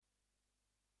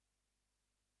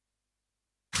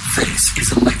This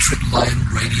is Electric Lion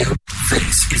Radio.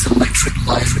 This is Electric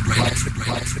Lion Radio.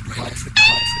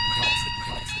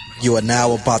 You are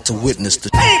now about to witness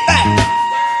the Payback.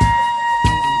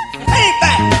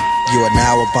 Payback. You are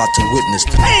now about to witness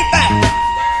the Payback.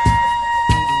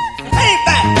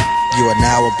 Payback. You are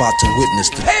now about to witness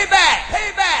the Payback.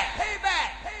 Payback.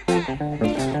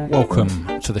 Payback.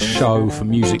 Welcome to the show for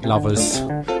music lovers,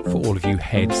 for all of you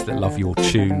heads that love your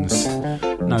tunes.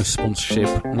 No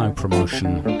sponsorship, no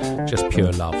promotion, just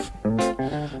pure love.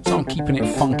 So I'm keeping it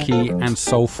funky and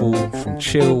soulful, from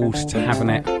chilled to having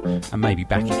it, and maybe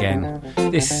back again.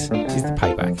 This is the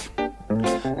Payback.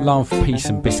 Love, peace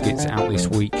and biscuits out this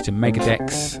week to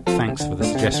Megadex. Thanks for the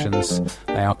suggestions.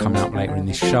 They are coming up later in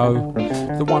this show.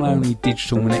 The one only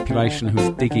digital manipulation who's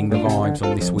digging the vibes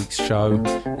on this week's show,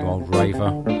 you old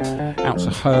raver. Out to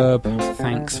Herb,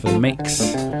 thanks for the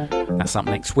mix. That's up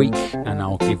next week, and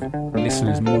I'll give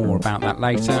listeners more about that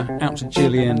later. Out to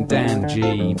Gillian, Dan G,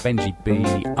 Benji B,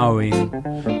 Owen,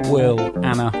 Will,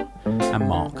 Anna and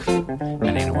Mark, and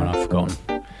anyone I've forgotten.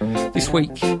 This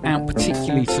week, out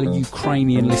particularly to the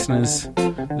Ukrainian listeners.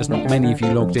 There's not many of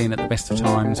you logged in at the best of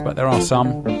times, but there are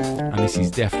some, and this is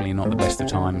definitely not the best of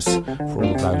times for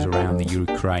all of those around the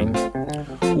Ukraine.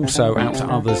 Also out to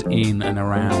others in and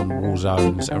around war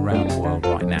zones around the world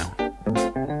right now.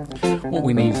 What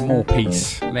we need is more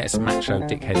peace, less macho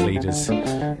dickhead leaders,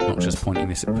 not just pointing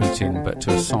this at Putin, but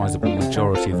to a sizable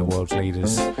majority of the world's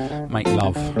leaders. Make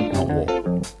love, not war.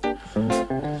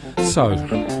 So,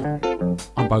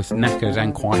 I'm both knackered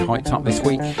and quite hyped up this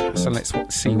week, so let's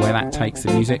see where that takes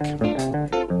the music.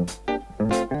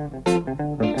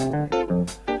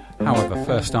 However,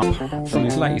 first up, from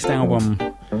his latest album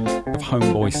of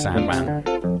Homeboy Sandman.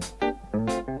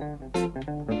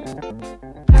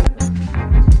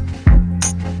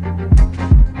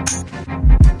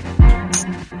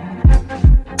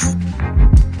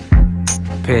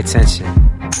 Pay attention.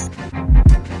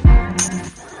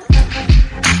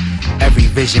 Every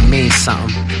vision means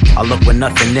something. I look where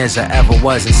nothing is or ever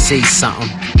was and see something.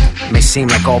 May seem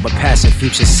like all but past and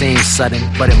future seems sudden,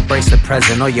 but embrace the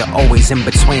present or you're always in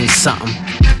between something.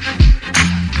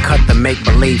 Cut the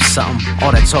make-believe something.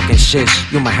 All that talking shit,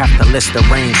 you might have to list the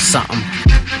range something.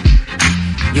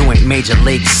 You ain't major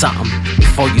league something.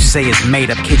 Before you say it's made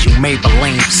up, kid, you may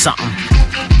believe something.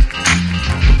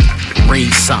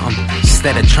 Read something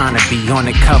instead of trying to be on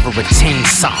the cover of Teen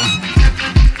something.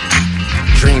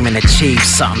 Dream and achieve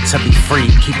something to be free.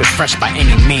 Keep it fresh by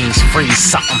any means. Freeze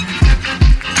something.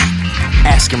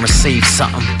 Ask and receive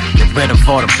something. Get rid of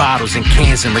all the bottles and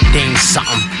cans and redeem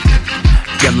something.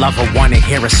 Your lover wanna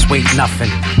hear a sweet nothing,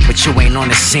 but you ain't on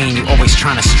the scene. You always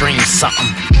trying to stream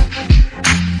something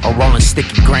or rolling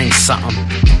sticky grain something.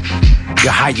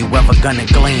 You're how you ever gonna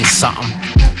glean something.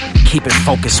 Keep it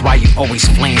focused while you always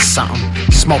fleeing something.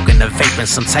 Smoking the vaping,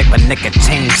 some type of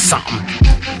nicotine something.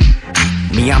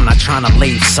 Me, I'm not trying to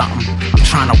leave something. I'm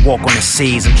trying to walk on the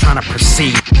seas. I'm trying to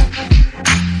proceed.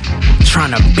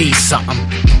 Trying to be something.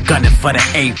 Gunning for the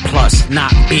A+,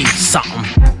 not B something.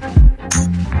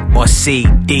 Or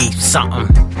CD something.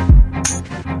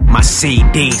 My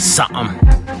CD something.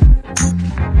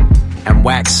 And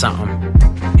wax something.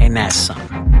 Ain't that something?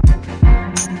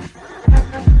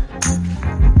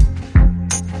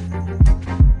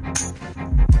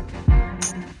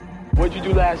 What'd you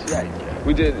do last night?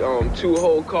 We did 2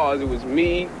 whole cars. It was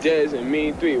me, Dez, and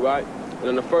me 3, right? And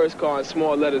on the first car, in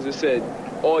small letters, it said,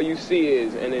 "All you see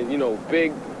is," and then,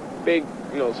 big,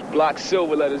 block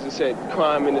silver letters, it said,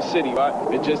 "Crime in the city," right?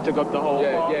 It just took up the whole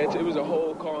car. Yeah, it was a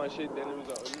whole car and shit. Then it was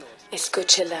a,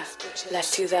 Escúchela, la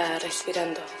ciudad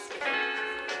respirando.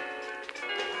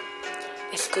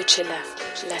 Escúchela,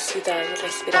 la ciudad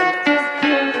respirando.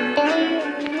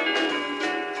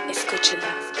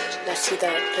 Escúchela, la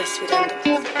ciudad respirando.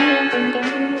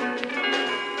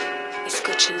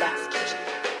 Escúchela.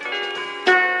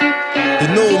 The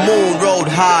new moon rode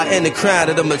high in the crown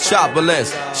of the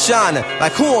metropolis, shining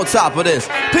like who on top of this?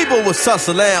 People was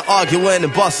tussling, arguing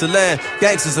and bustling.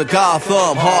 Gangsters of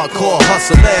Gotham, hardcore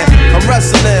hustling. I'm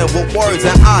wrestling with words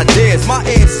and ideas. My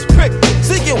ears is pricked,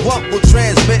 seeking what will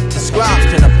transmit. The scribes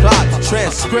can apply the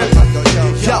transcript.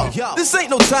 Yo, this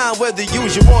ain't no time where the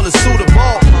usual is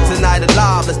suitable. Tonight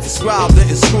alive, let's describe the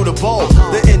inscrutable,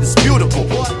 the indisputable.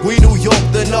 We New York,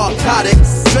 the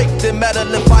narcotics, draped in metal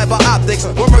and fiber optics.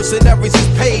 Where mercenaries is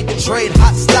paid to trade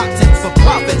hot stock tips for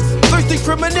profits. Thirsty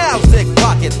criminals, thick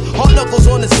pockets. Hard knuckles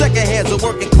on the second hands of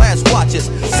working class watches.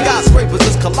 Skyscrapers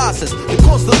is colossus. The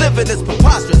cost of living is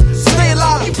preposterous. Stay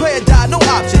alive, you pay or die, no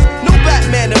options. No back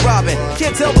Batman and Robin.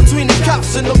 Can't tell between the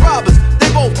cops and the robbers.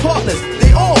 They both partners,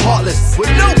 they all heartless, with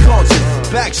no conscience.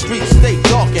 Back streets stay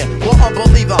darkened, while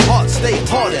unbeliever hearts stay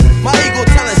hardened. My ego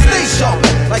talent stay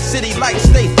sharpened, like city lights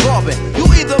stay throbbing. You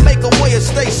either make a way or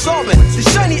stay sobbing. The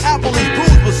shiny apple is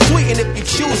bruised but sweet, and if you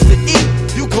choose to eat,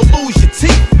 you can lose your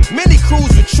teeth. Many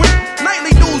crews retreat,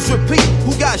 nightly news repeat.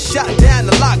 Who got shot down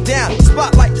and locked down?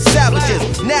 Spotlight the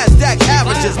savages, NASDAQ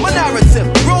averages. My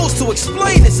narrative grows to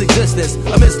explain its existence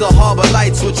amidst the harbor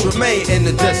lights which remain in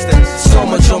the distance. So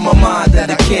much on my mind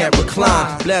that I can't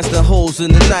recline. Blasting holes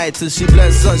in the night till she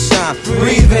blends sunshine.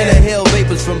 Breathe in, inhale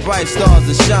vapors from bright stars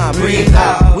that shine. Breathe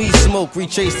out, we smoke,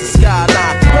 retrace the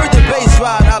skyline. Heard the bass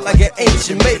ride out like an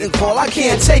ancient maiden call. I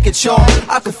can't take it, y'all.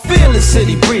 I can feel the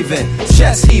city breathing,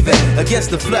 chest heaving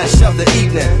against the flesh of the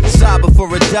evening. Sigh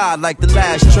before it died like the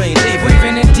last train leaving.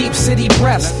 Breathing in deep city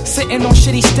breaths, sitting on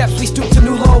shitty steps, we stoop to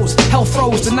new lows. Hell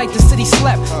froze the night the city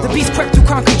slept. The beast crept through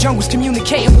concrete jungles,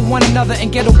 communicating with one another.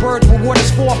 And ghetto birds will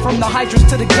waters fall from the hydrants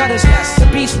to the gutters. The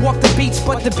beast walk the beats,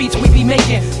 but the beats we be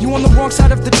making. You on the wrong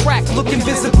side of the track, looking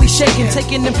visibly shaken,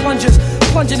 taking in plungers.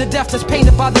 Plunging to death that's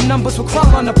painted by the numbers with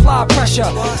crawl on applied pressure.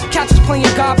 Catch us playing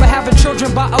God but having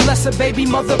children by a lesser baby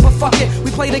mother. But fuck it,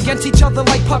 we played against each other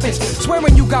like puppets.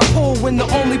 Swearing you got pulled when the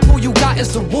only pull you got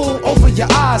is the wool over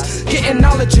your eyes. Getting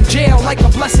knowledge in jail like a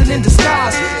blessing in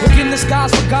disguise. Look in the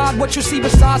skies for God, what you see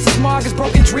besides the smog is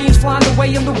broken dreams flying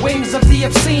away in the wings of the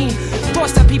obscene.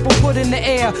 Thoughts that people put in the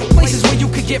air, places where you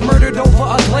could get murdered over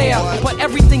a glare. But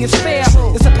everything is fair,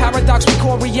 it's a paradox we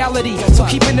call reality. So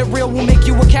keeping it real will make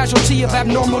you a casualty of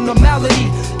abnormal normality.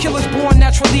 Killers born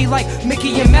naturally like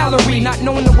Mickey and Mallory. Not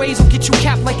knowing the ways will get you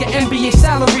capped like an NBA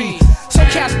salary. So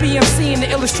cats BMCing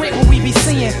to illustrate what we be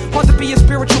seeing. Hard to be a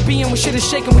spiritual being when shit is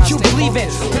shaking what you believe in.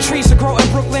 The trees to grow in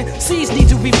Brooklyn, seeds need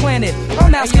to be planted.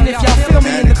 I'm asking if y'all feel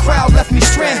me and the crowd left me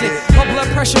stranded. My blood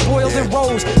pressure boiled and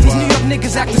rose. These New York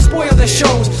niggas act to spoil their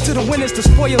shows. To the winners the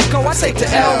spoils go, I take the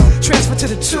L. Transfer to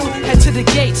the 2, head to the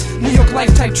gates. New York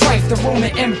life type trife, the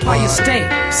Roman Empire state.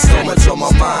 So much on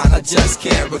my mind, I just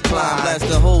can't recline. Blast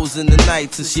the holes in the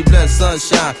night till she bless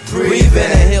sunshine. Breathe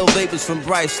in, inhale vapors from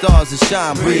bright stars that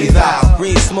shine. Breathe out.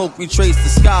 Green smoke, retrace the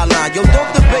skyline. Yo,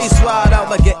 don't the bass ride out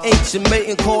like an ancient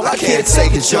mating call? I can't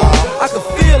take it, y'all. I can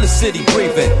feel the city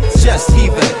breathing, chest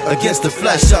heaving against the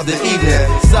flesh of the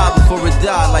evening. Sigh before it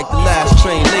died like the last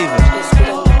train leaving.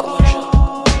 Respirando como yo,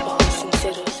 ojos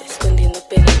sinceros, escondiendo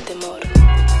pena y temor.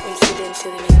 Un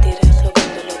silencio de mentiras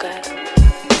ahogando el hogar,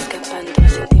 escapando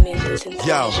sentimientos entre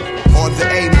Yo, ellos. on the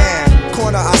A-man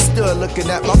corner I stood looking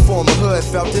at my former hood.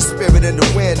 Felt the spirit in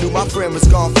the wind, knew my friend was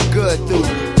gone for good. Through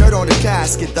dirt on the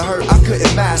casket, the hurt I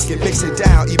couldn't mask it. Mixing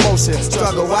down emotions,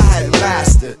 struggle I hadn't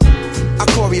mastered. I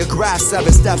choreographed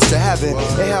 7 steps to heaven.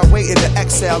 Inhale, waiting to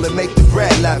exhale and make the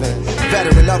bread leaven.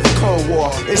 Veteran of the Cold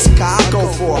War, it's a guy I go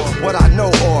for what I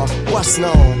know or what's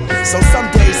known. So some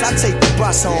days I take the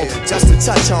bus home just to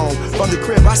touch home. From the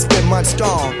crib I spend months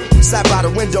gone. Sat by the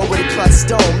window with a clutch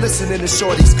dome, listening to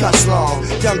shorties cuss long.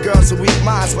 Young girls with weak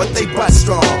minds, but they butt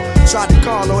strong. Tried to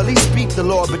call or at least speak the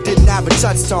Lord, but didn't have a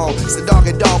touchstone. It's a dog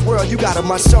and dog world, you got a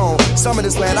must own. Some of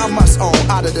this land I must own.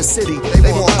 Out of the city,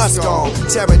 they want us gone.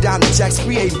 Tearing down the jacks,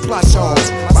 creating plush homes.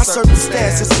 My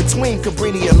circumstances between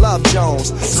Cabrini and Love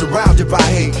Jones. Surrounded by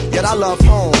hate, yet I love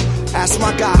home. Asked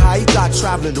my guy how he thought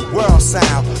traveling the world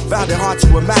sound. Found it hard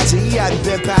to imagine he hadn't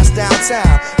been past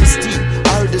downtown. It's deep,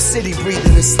 I heard the city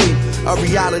breathing in sleep. A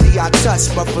reality I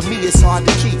touch, but for me it's hard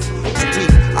to keep. It's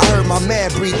deep, I heard my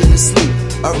man breathing in sleep.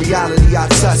 A reality I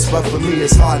touch, but for me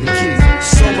it's hard to keep.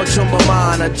 So much on my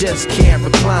mind, I just can't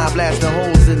recline. Blasting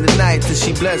holes in the night till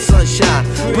she bless sunshine.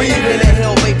 Breathe in,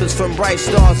 inhale vapors from bright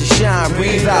stars that shine.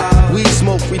 Breathe out, weed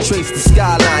smoke, retrace the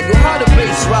skyline. Yo, how the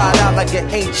bass ride out like an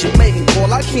ancient mating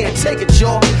call. I can't take it,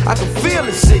 y'all. I can feel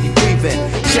the city breathing,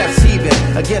 chest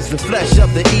heaving against the flesh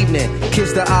of the evening.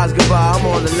 Kiss the eyes goodbye, I'm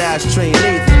on the last train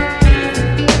leaving.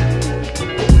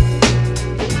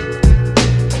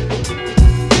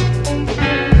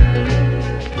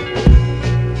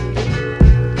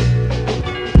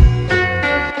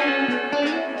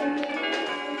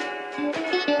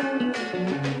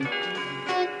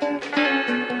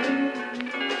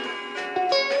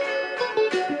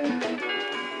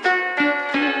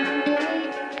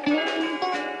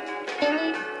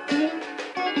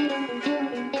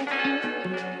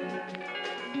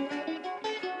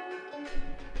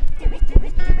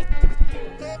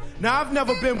 Now, I've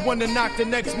never been one to knock the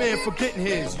next man for getting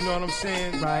his, you know what I'm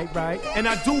saying? Right. And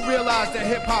I do realize that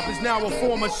hip-hop is now a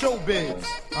form of showbiz.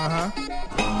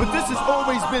 But this has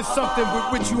always been something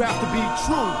with which you have to be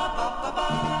true.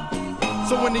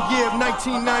 So in the year of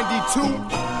 1992,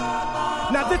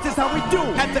 now this is how we do.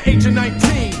 At the age of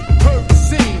 19, heard the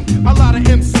scene, A lot of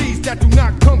MCs that do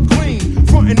not come clean,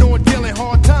 frontin' on dealing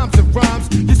hard times and rhymes.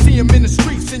 You see them in the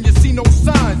streets and you see no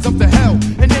signs of the hell.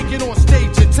 And they get on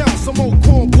stage and tell some old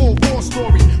cornball war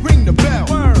story. Ring the bell.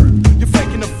 Word. You're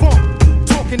faking the funk,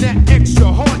 talking that extra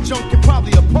hard junk and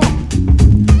probably a pump.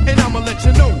 And I'ma let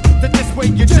you know that this way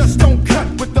you just don't cut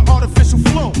with the artificial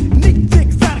flow. Neat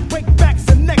things, gotta break backs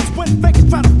and necks. When fakers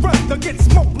try to front, they'll get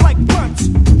smoked like blunts.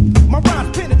 My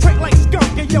rhymes penetrate like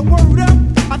skunk. And your word up,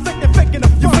 I think they're faking the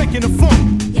funk. You're faking the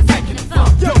funk. You're faking the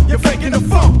funk. Yo, you're faking the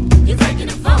funk. You're faking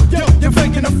the funk. Yo, you're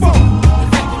faking the funk.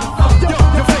 Yo,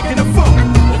 you're faking the funk.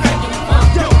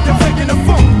 Yo, you're faking the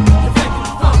funk.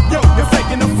 Yo, you're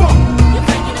faking the funk.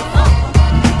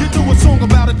 You do a song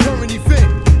about a current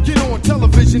event. Get on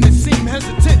television and seem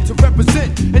hesitant to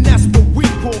represent, and that's what we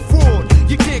call fraud.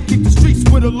 You can't keep the streets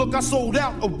with a look I sold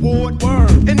out award.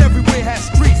 Word. And everywhere has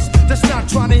streets that's not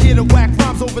trying to hear the whack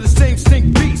rhymes over the same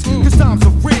stink beats. Cause times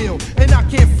are real, and I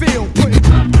can't feel putting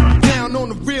down on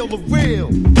the real of real.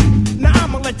 Now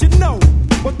I'ma let you know,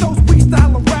 with those weak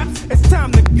style of raps, it's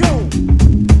time to go.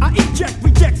 I eject,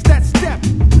 rejects that step.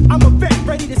 I'm a vet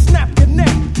ready to snap your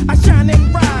neck. I shine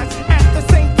and rise at the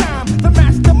same time. The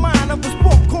mastermind of the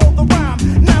sport called the rhyme.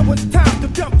 Now it's time to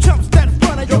dump chumps that in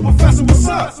front of your professor. What's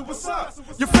up?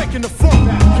 You're faking the funk.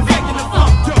 You're faking the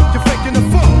funk. Yo, you're faking the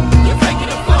funk. You're faking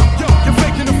the funk. Yo, you're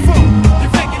faking the funk.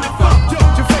 You're faking the funk. Yo,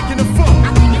 you're faking the funk.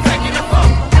 You're faking the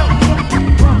funk.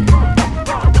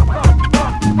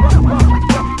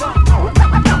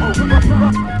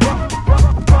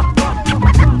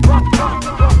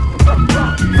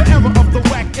 The era of the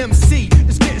whack MC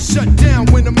is getting shut down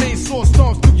when the main source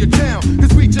storms through your town.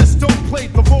 Cause we just don't play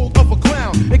the role of a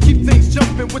clown and keep things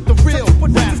jumping with the real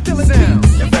rap sound.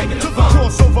 To the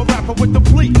crossover rapper with the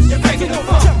bleach. You're faking the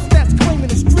funk. Chumps that's claiming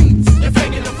the streets. You're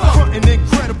faking the funk. Frontin'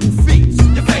 incredible feats.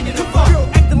 You're faking the funk. Girl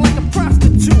acting like a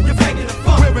prostitute. You're faking the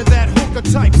funk. Wearing that hooker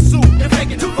type suit. You're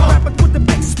faking the funk. Rappers with the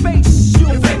big space shoe.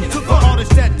 You're faking to the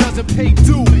artist that doesn't pay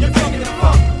due. You're faking the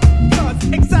funk. Cause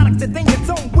exotic to then your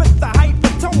tone with the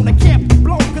hypertone. I can't be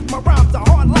blown cause my rhymes are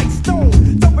hard like stone.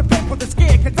 Don't repent for the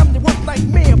scare cause I'm the one like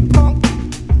me, punk.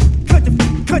 Cause you're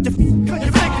faking the funk.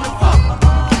 You're faking the funk.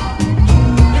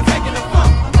 You're faking the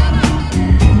funk. You're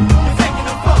faking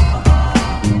the funk.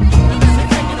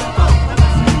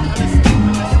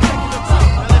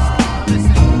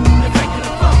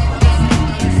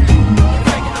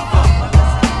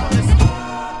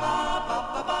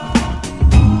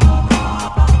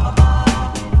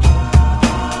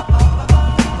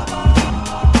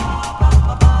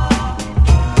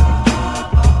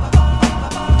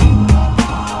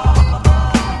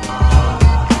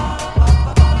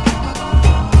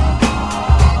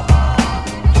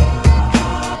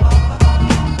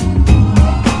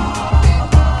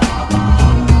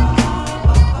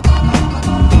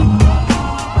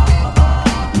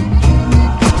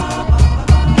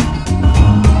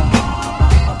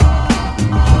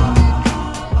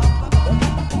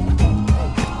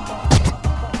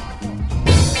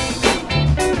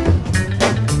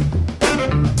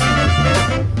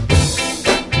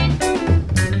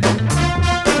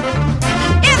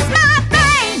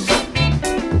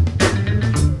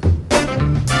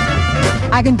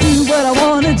 I can do what I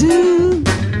wanna do.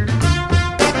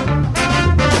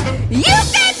 You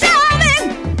can't tell me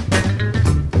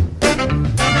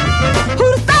who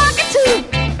to talk it to.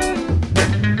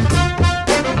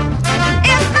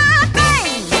 It's my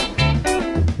thing.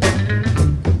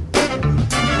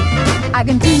 I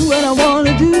can do what I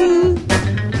wanna do.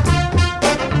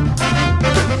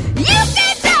 You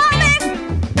can't tell me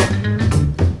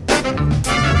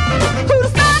who to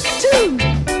talk it to.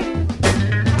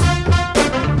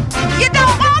 You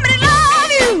don't want me to love.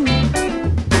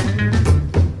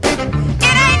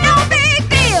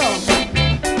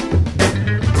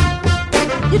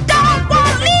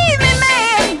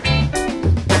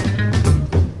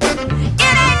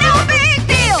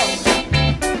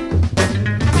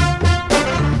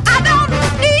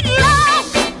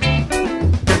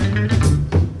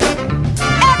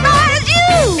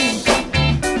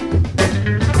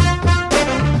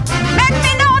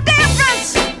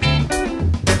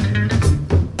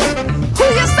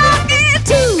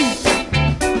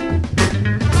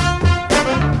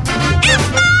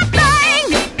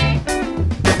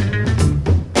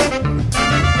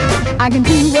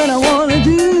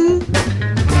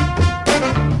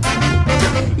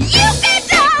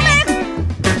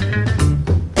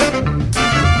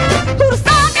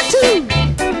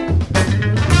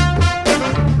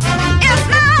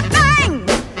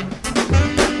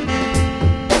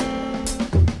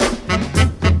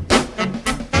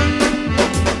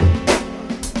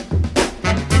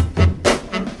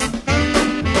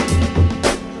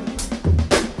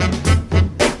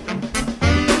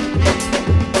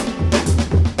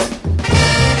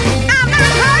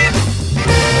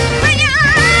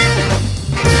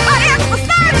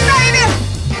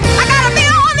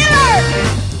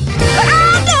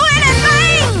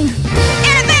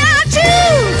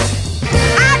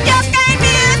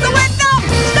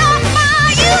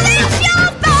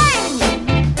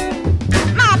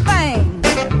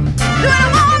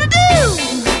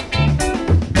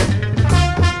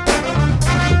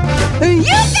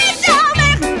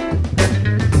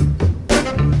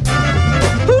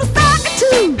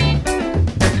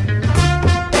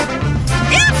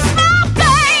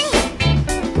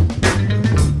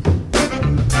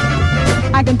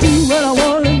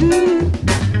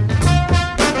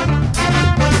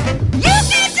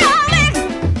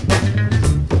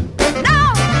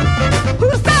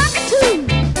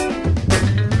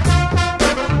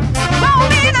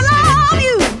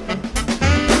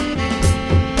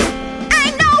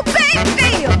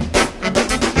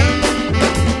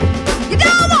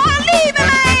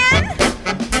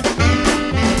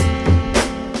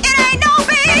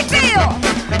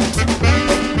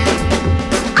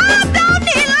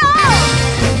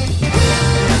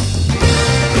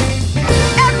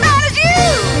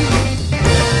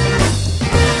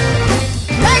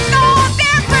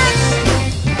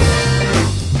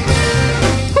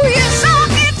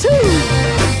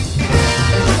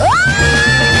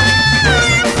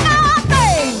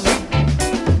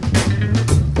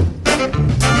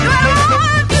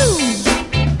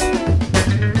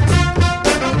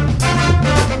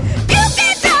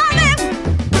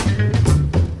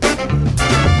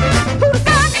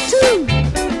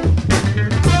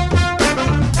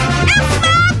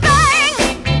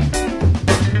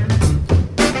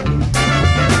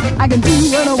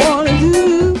 what I wanna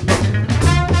do.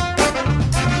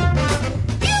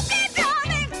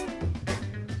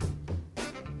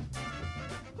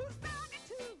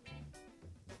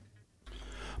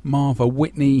 Marva,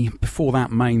 Whitney, before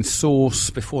that Main Source,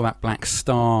 before that Black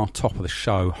Star, top of the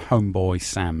show, Homeboy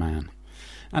Sandman.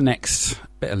 And next,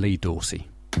 bit of Lee Dorsey.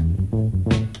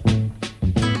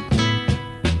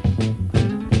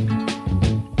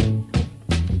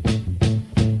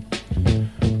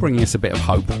 Bringing us a bit of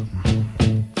hope.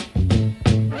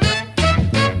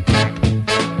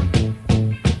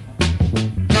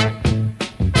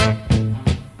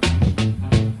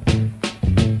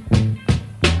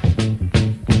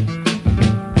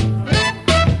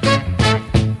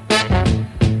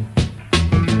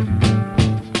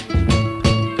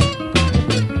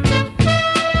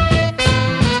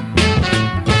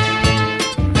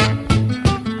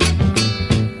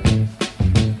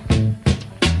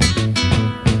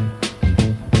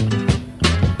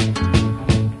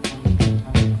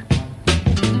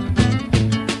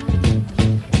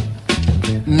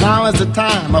 Now is the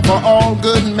time for all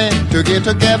good men to get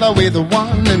together with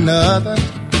one another,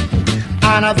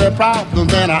 honor their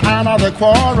problems and honor their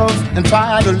quarrels, and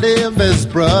try to live as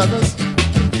brothers,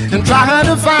 and try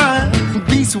to find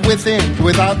peace within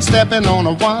without stepping on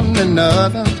one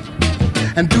another,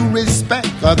 and do respect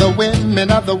for the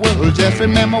women of the world. Just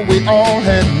remember we all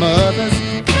had mothers.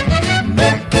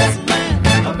 Make this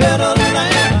land a better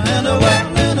land and a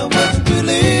world in which we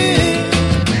live,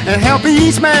 and help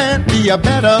each man be a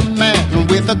better man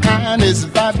with the kindness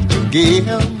that you give.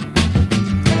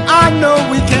 I know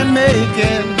we can make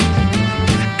it.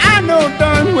 I know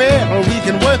darn well we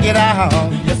can work it out.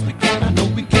 Yes we can, I know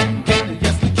we can.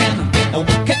 Yes we can, oh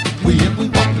we can. If we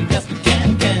want, yes we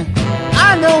can.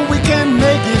 I know we can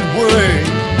make it work.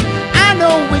 I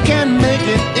know we can make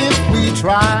it if we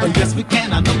try. Oh, yes we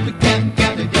can, I know we can.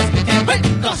 Yes we can. Wait,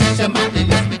 gosh, your mind,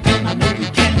 yes we can, I know we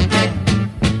can.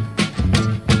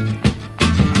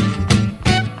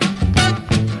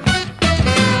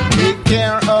 Take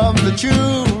care of the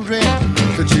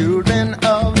children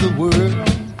of the world.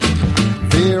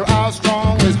 They're our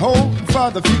strongest hope for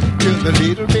the future, the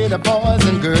little bit of boys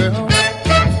and girls.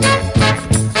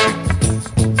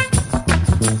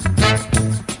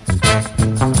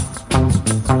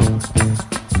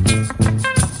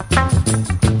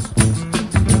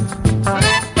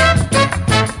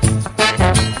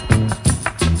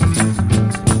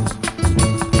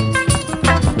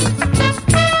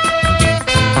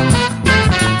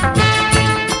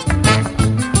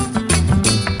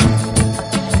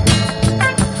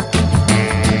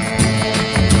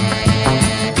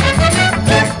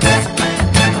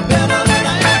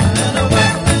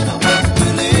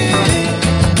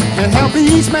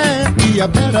 A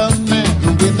better man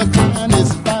with the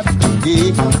kindness that you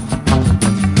give.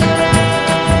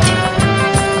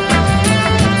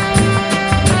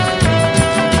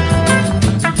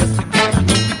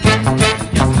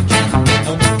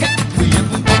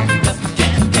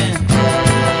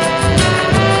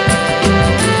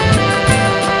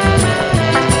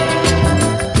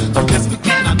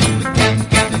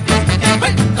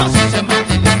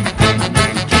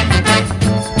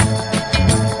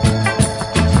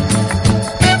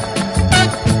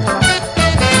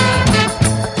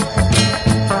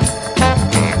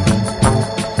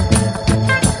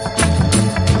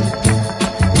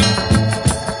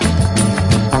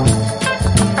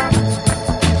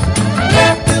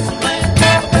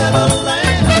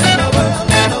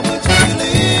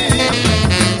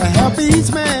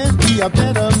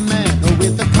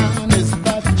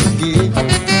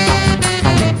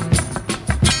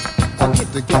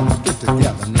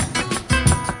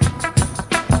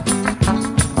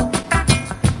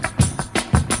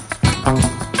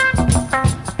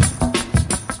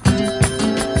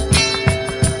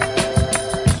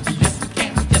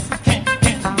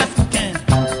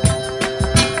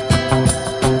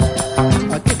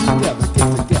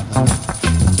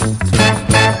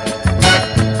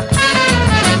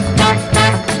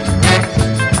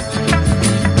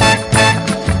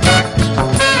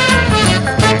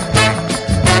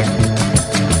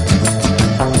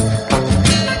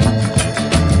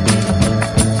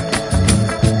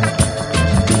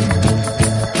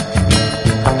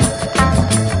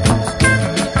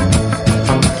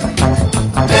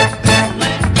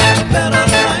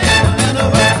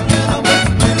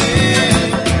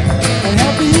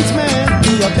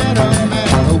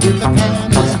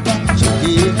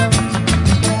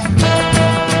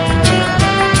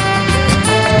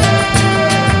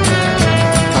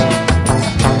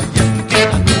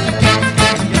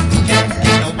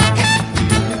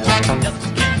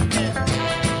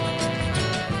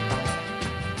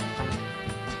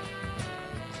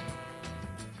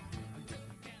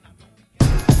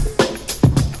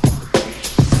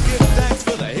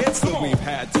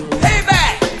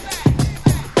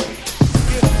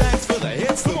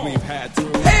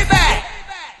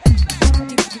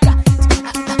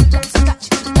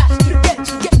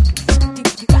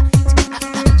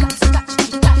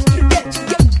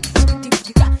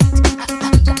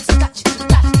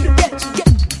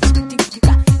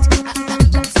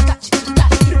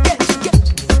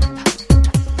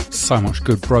 So much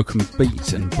good broken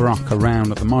beat and Bruk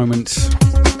around at the moment.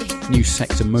 New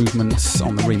Sector Movements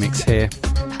on the remix here.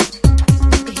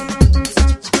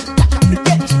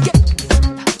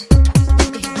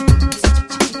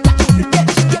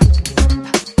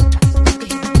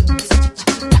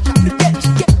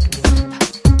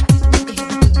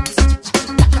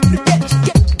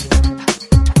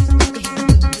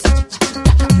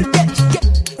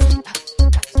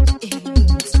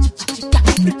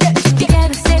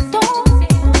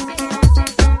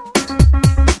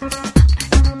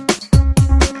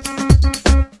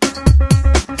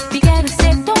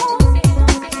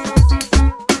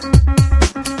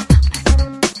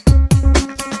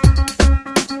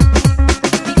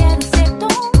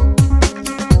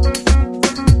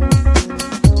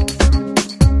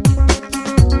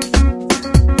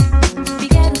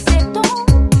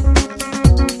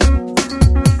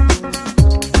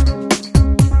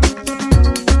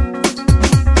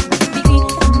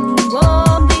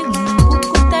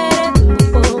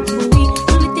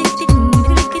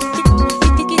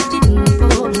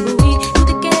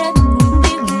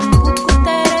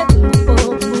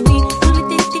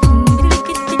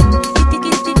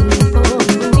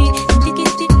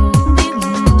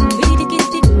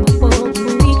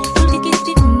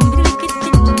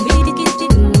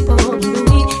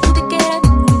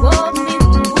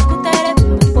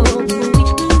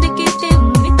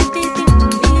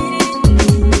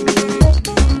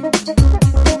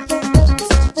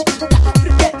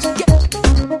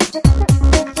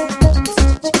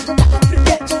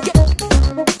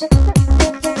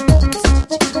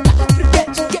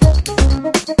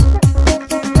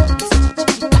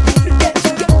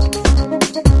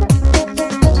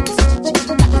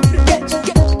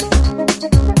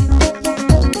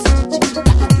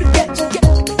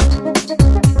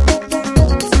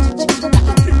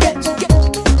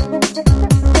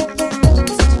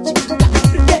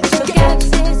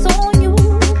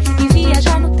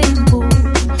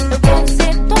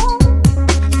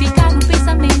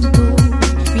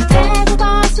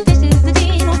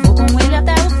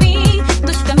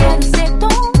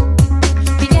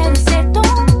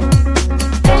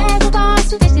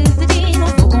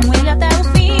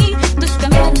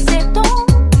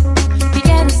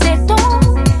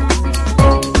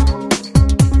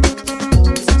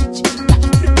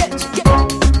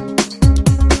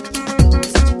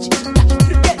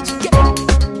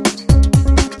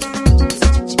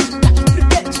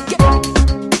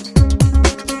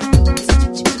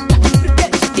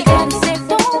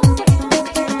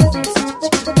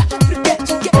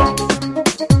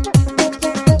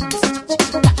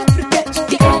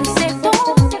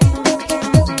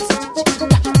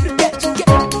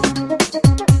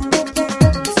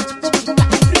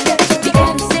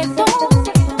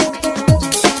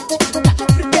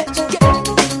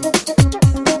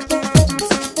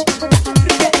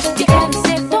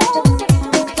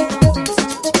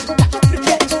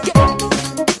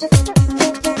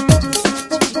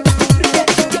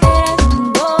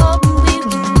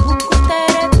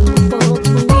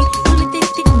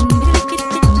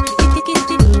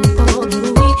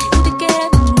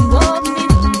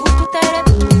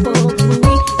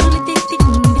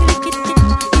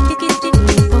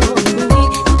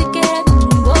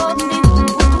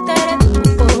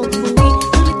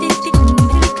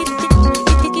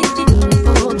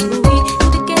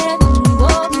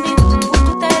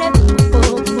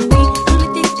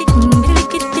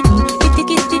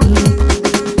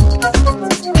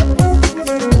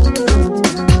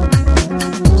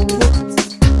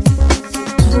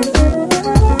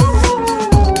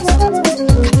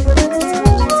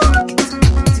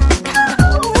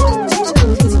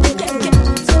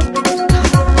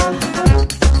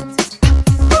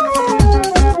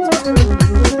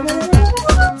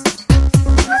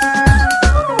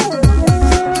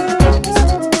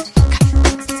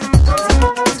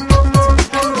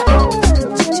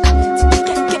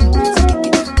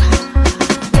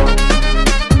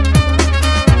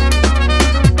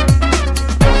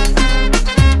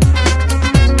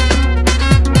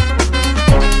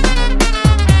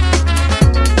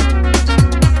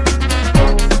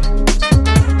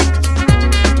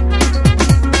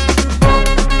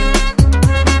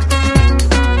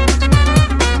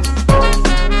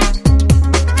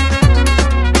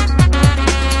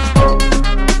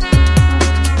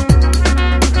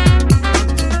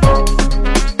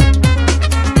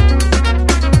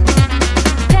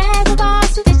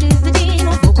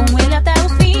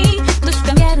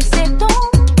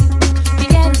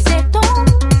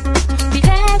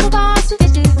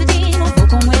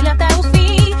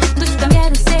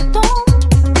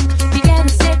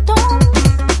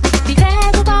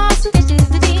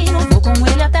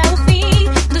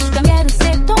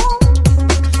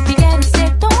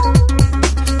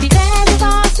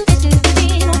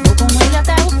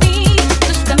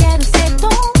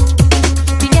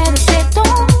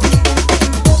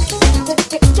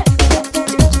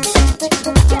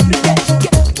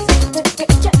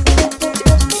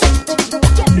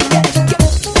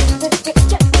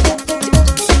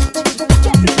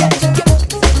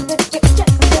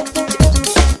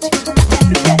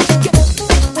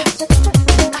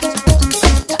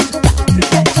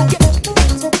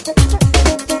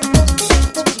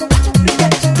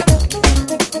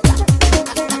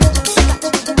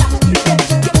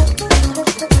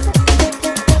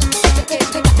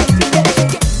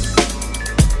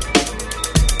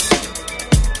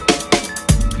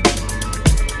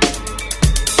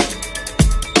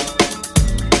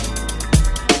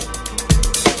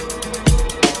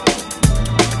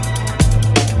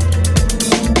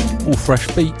 fresh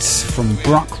beats from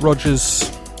Bruk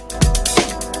Rogers.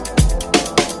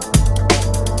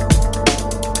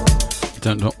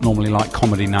 Don't normally like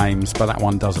comedy names, but that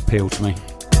one does appeal to me.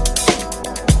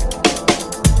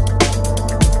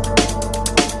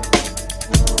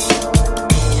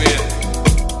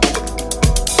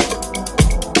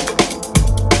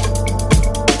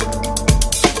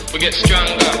 We get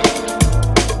stronger.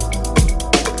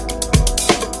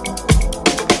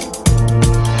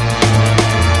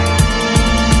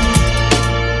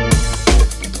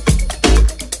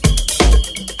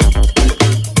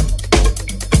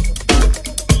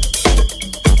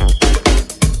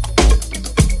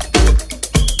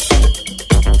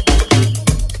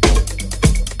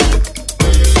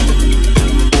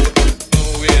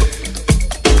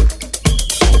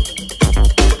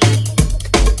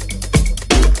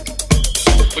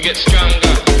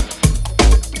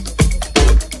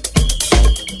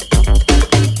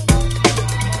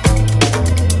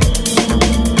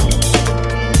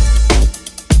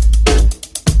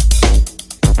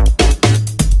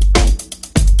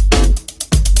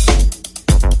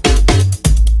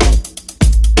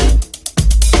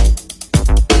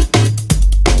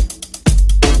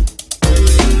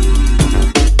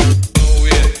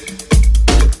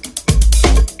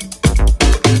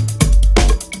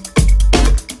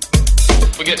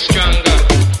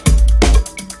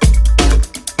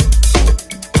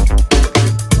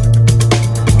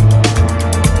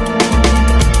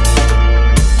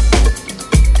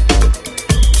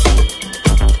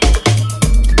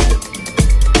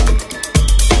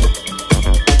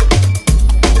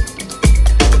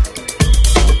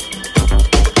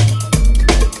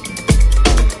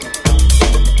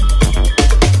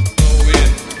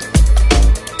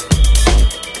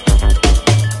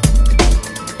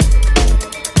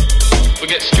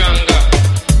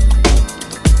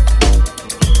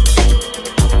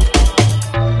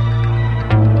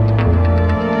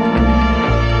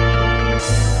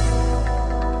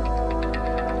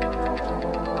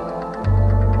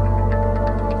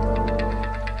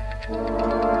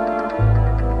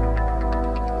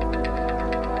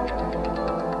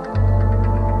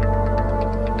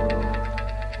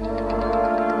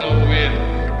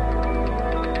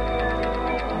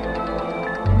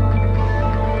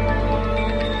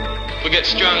 Get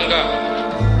stronger.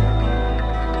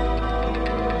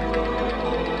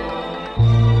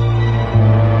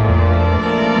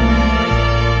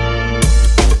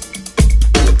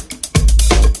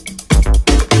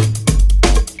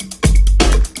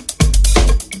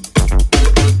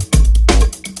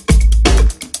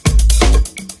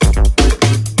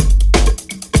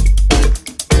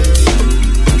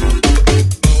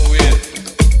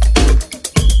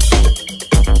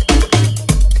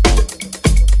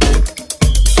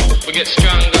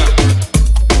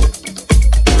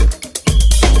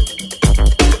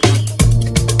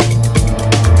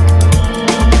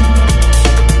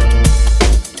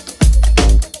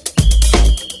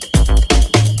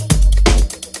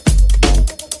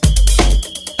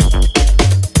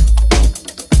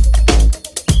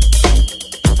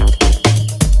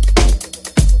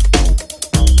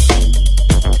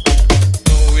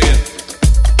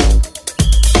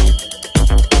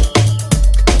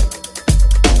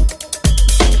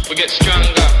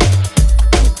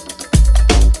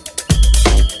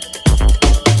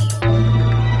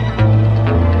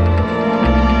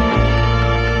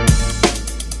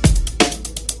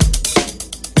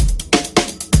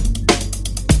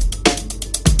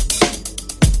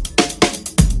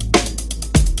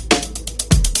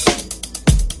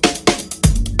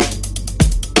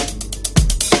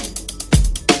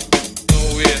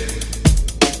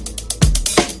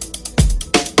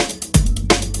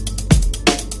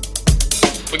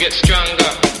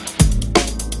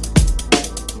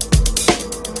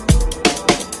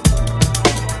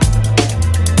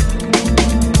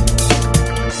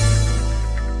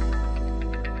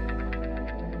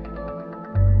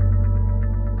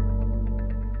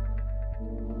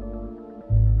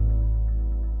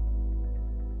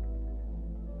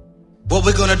 What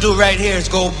we're gonna do right here is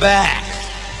go back.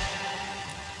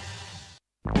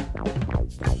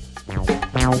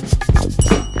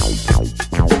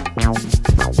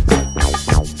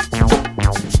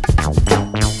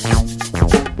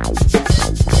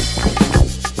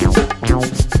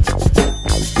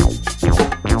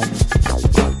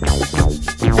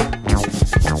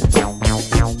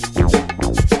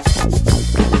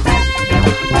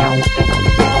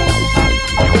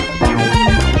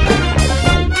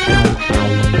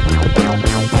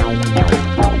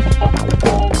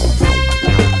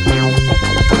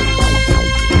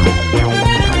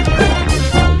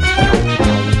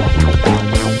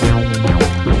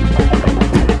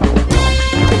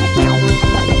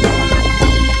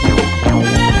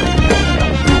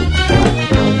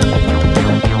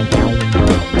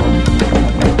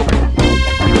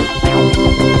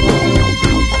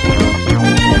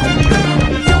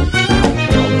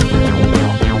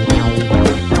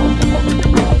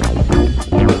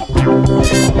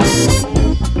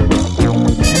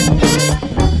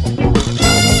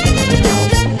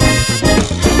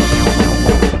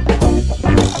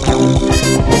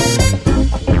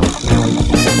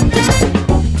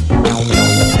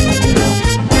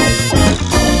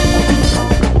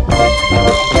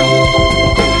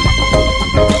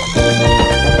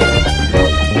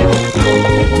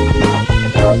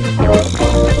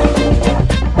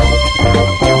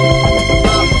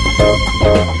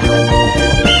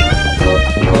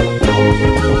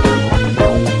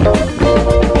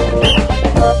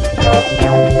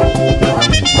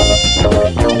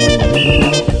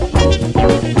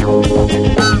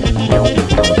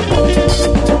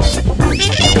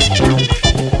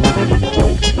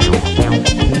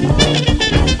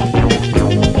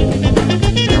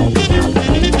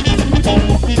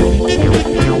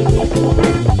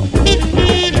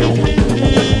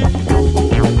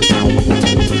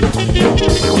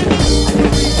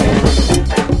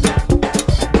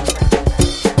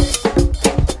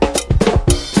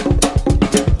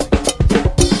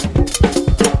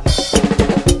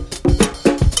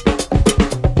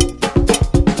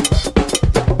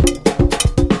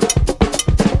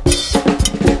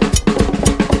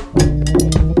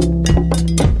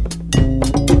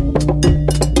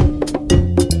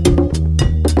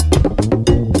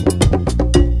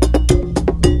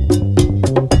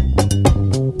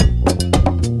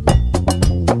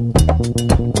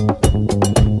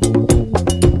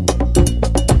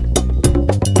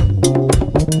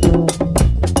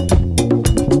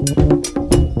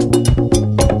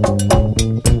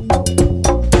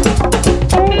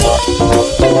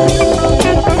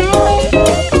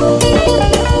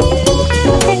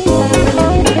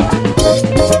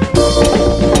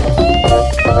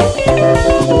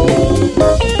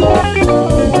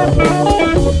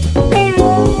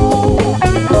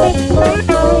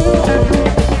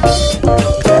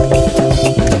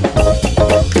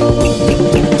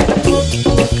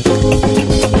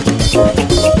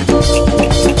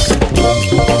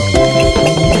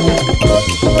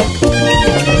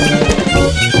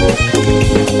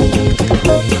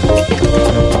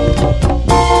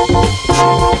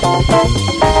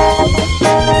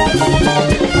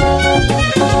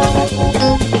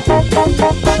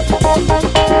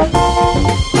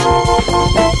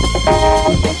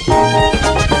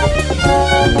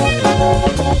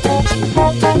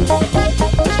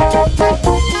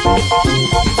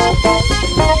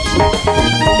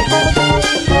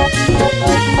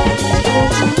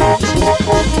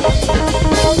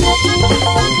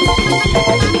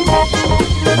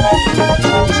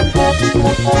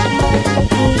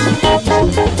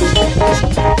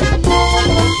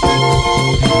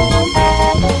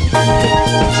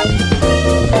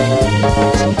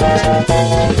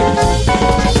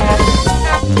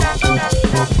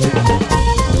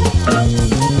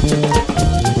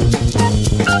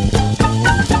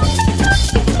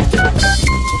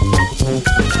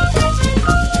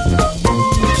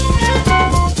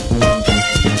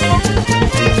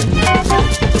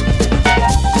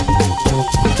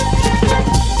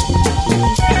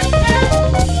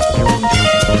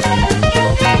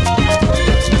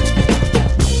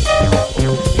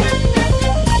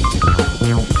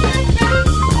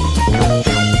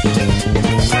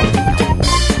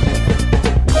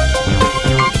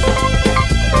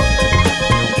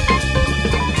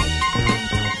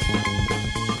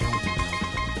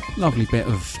 Lovely bit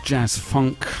of jazz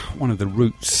funk, one of the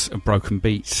roots of broken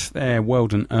beats. There,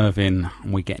 Weldon Irvin,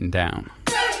 and we're getting down.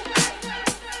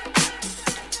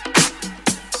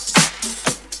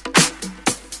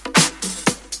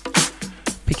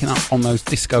 Picking up on those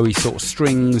disco-y sort of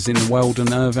strings in the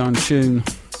Weldon Irvin tune.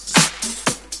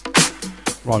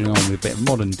 Rolling on with a bit of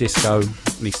modern disco,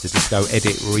 at least the disco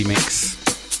edit remix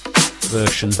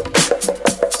version.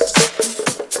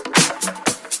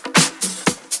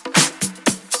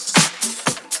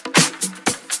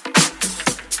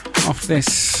 After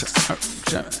this,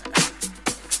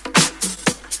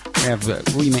 we have a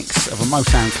remix of a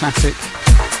Motown classic.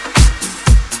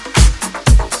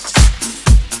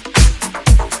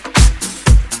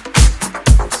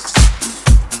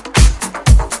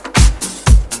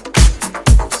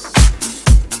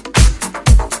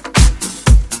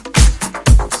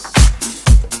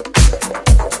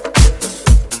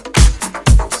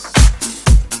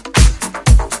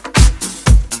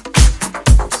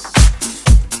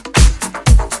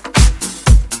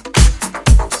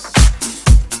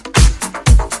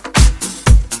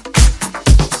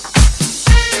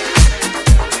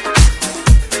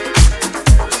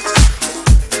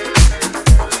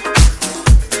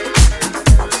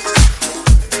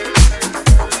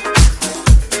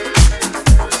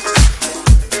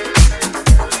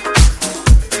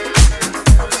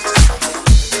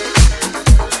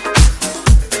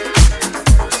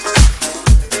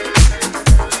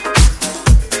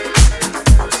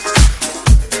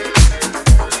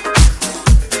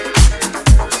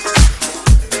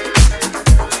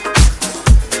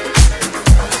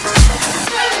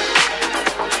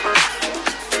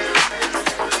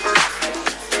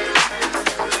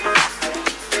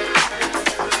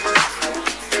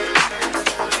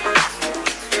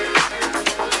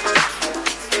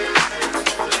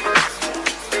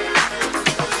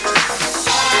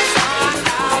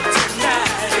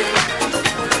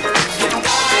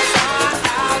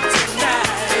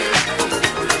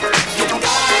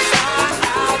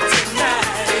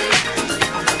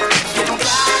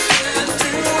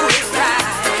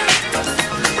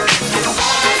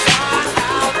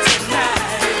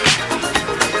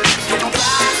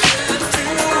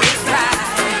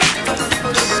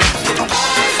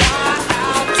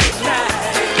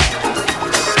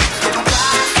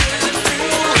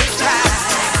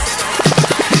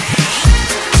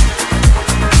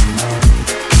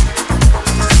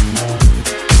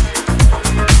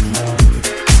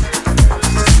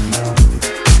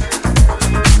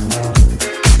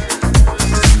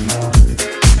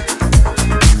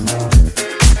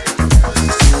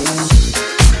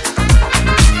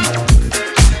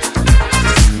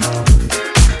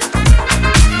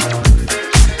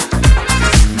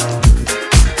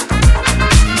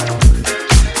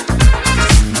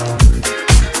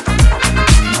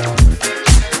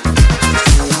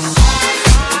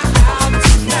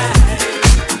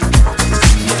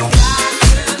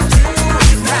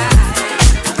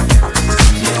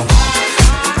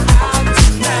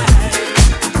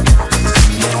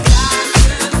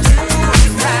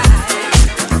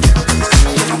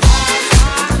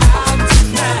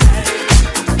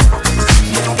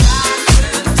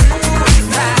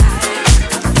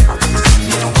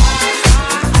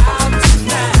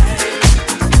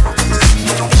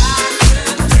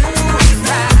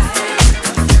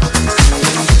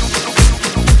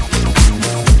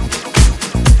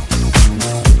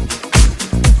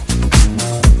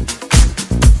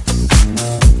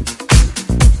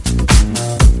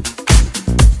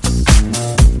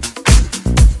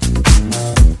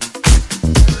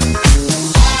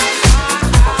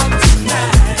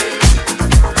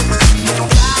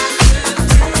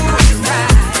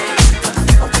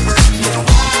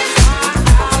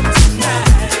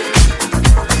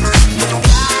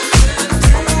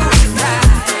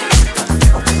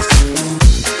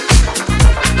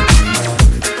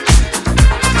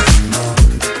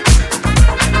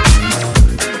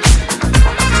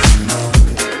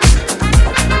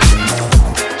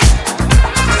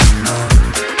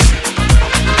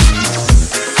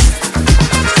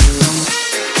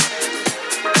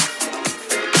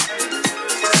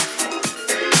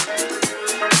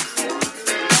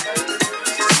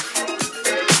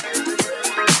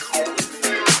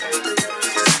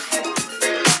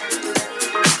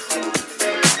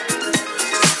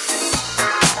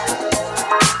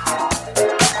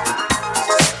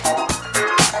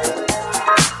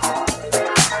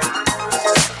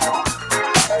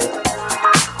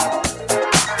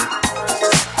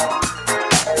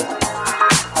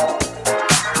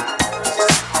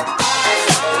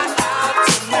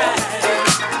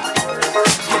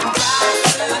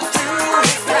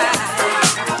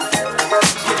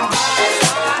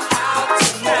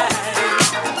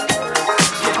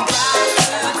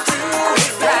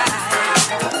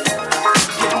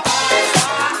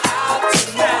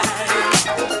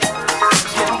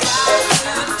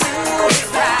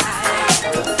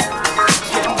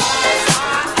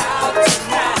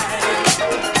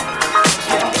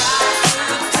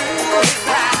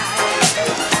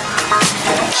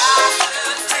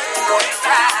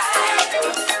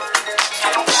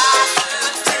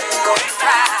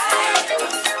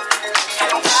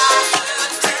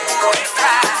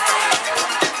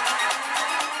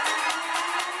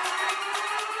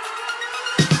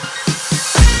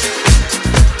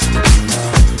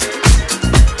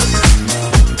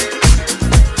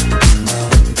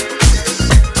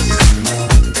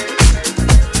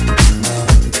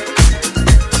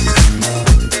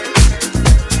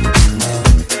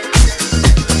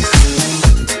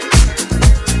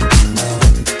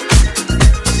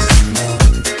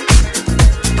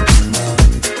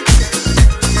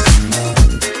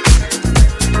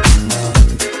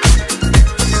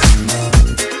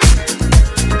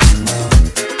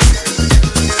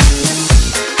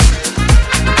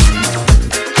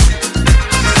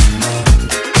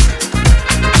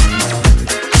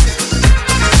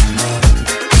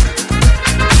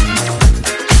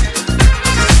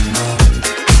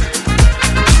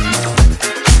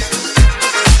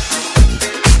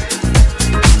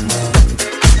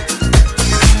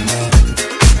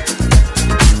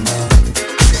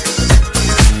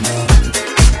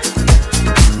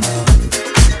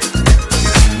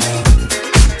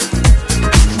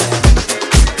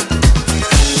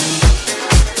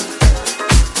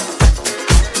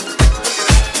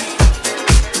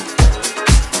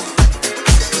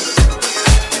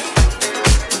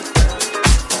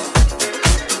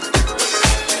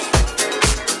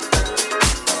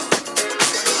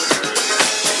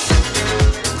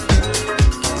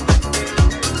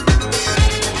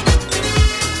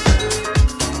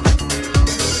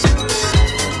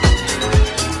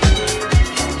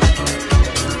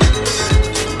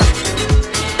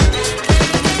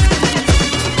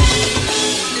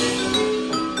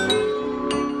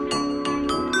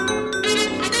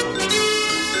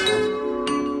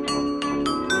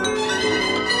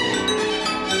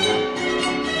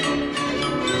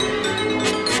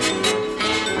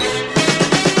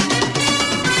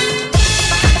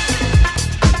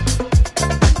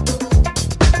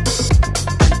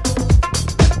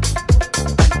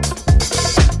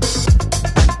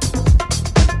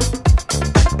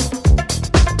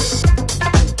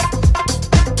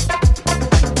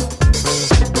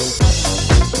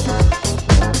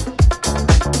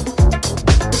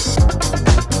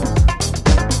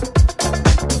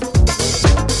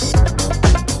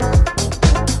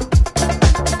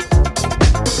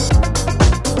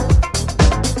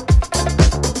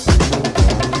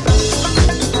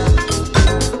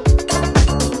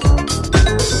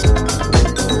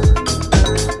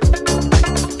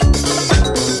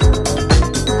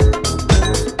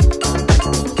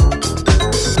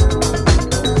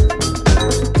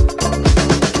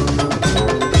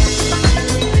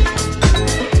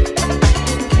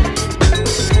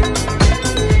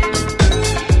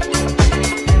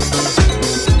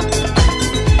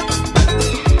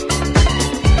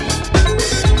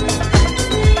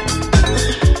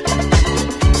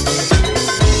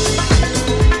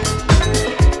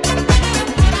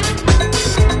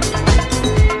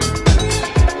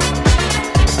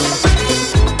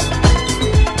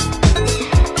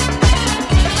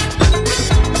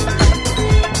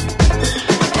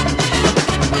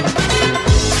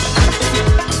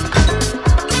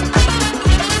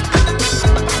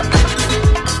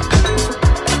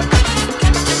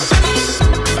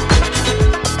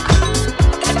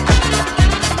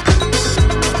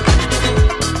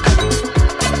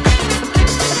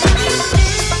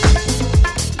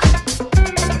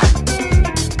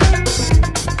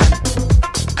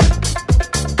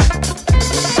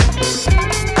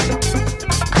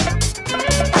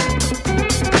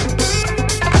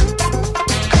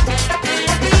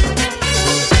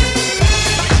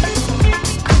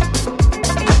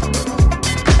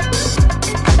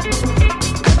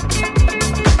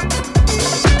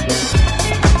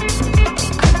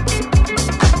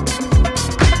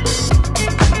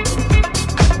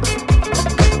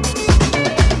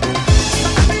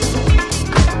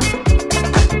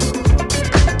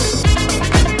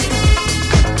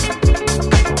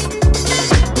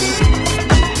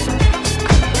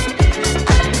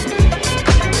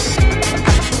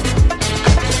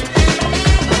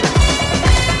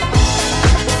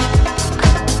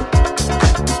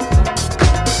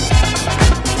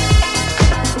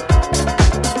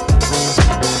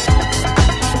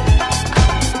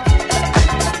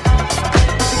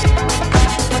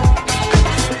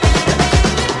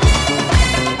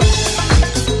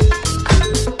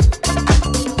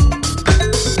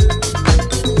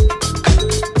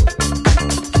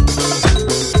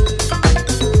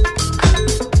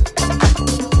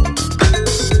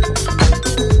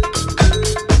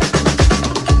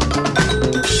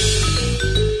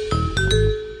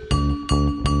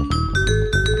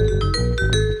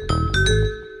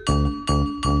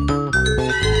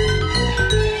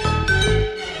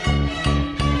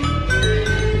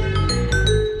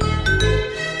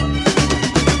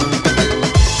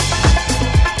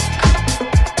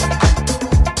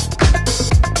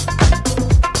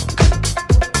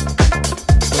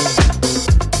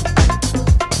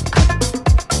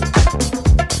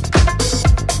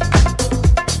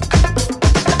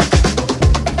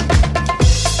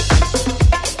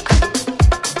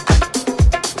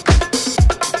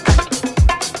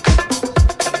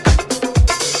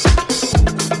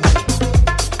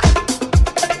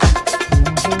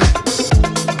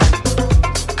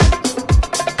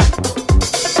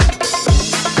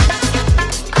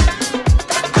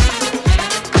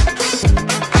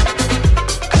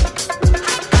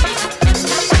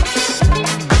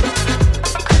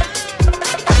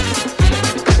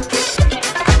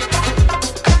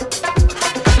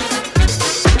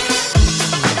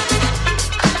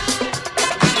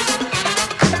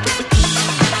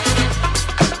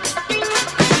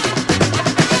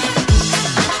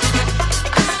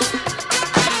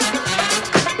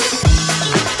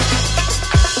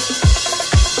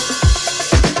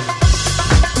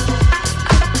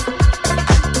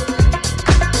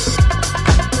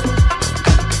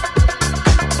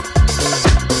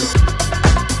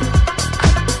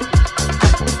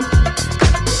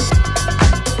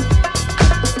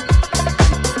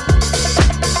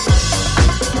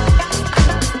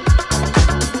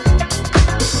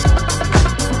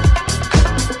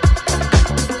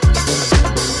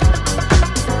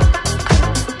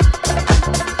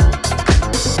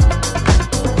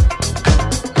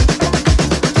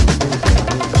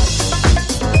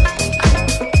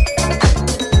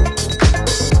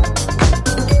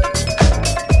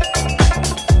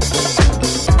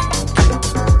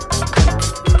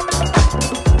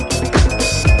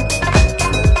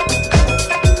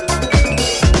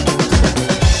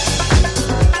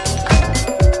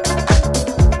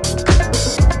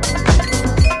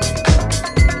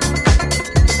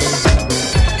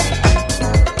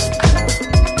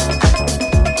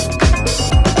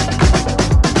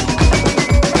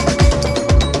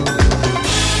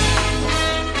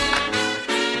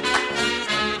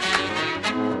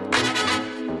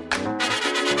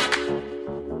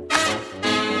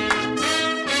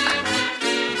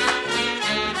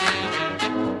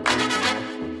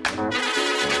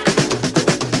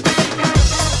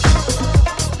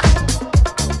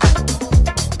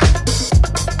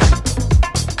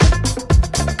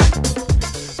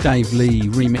 Dave Lee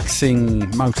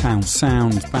remixing Motown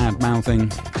sound, bad mouthing.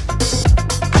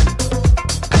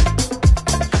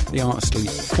 The artist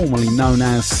formerly known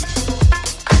as,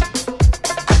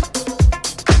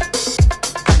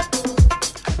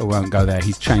 I won't go there,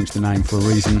 he's changed the name for a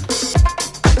reason.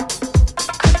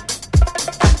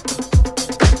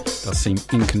 Does seem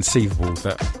inconceivable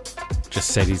that just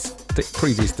said his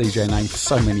previous DJ name for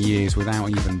so many years without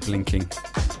even blinking.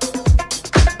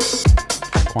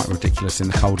 Quite ridiculous in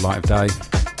the cold light of day.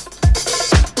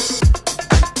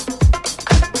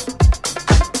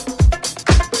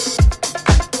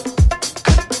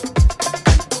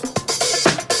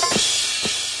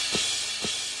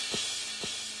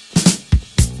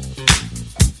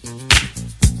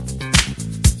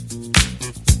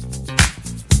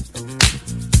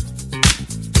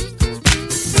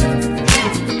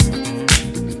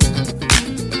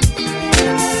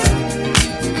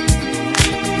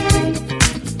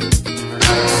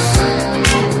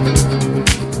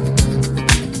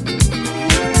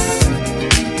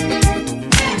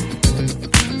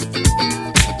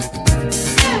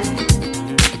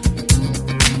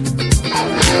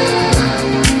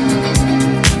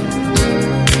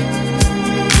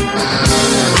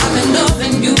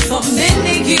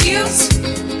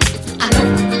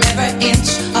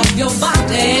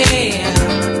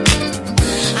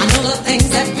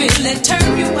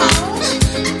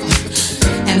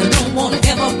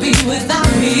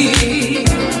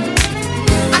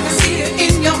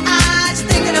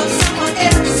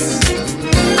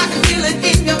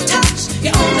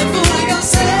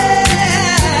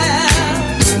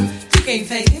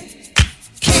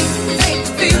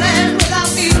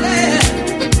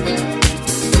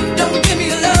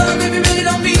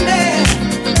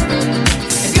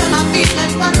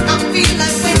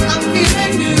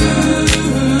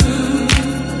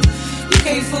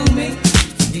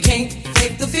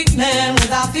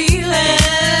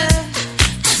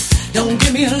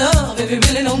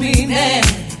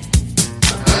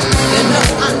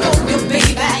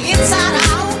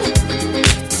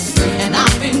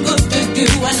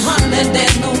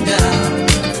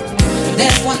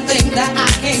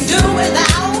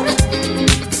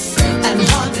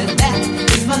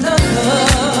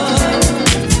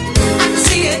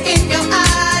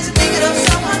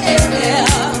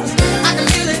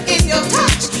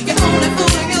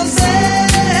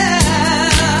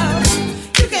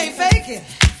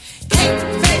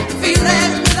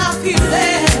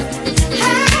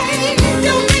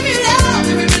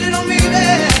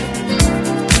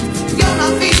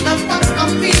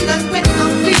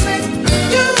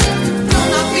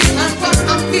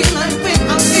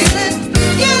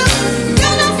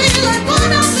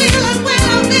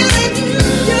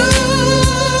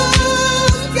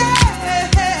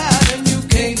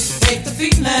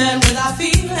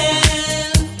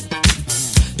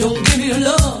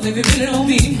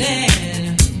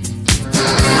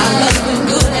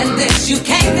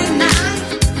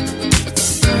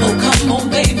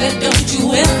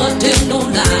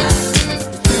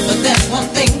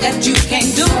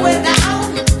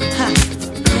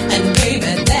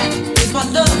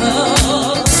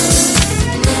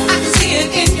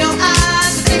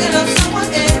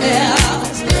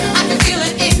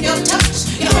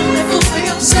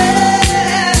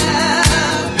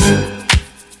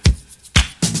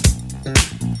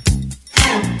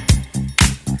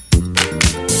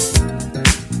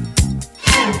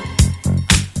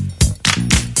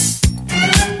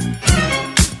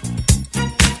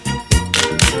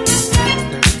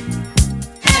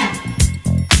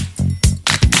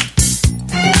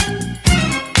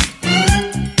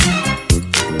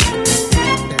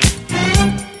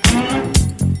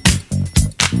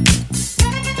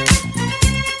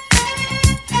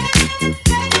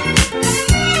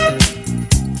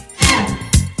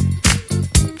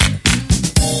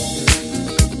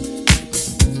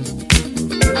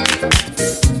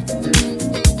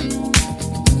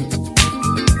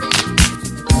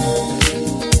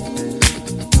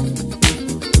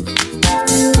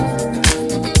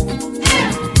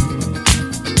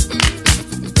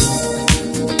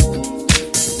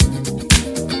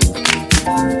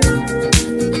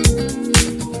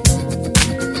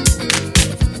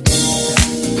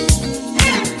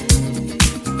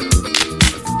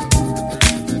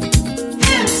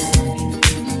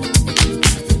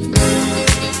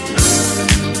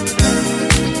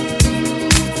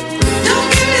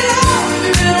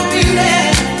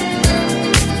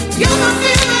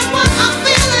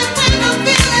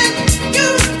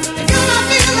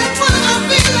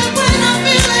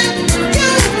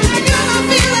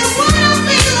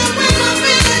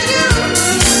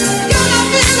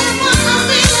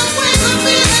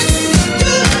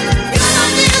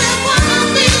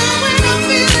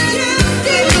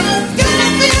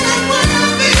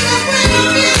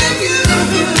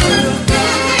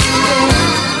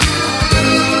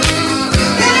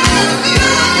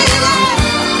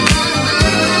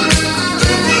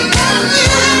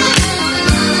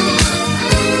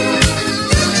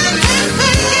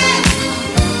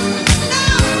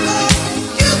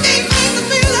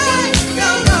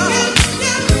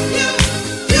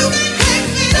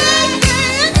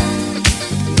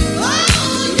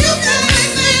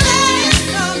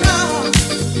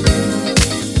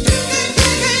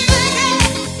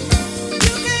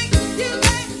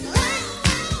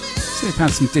 So we've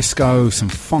had some disco, some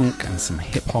funk and some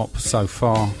hip hop so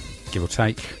far, give or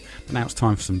take. But now it's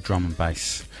time for some drum and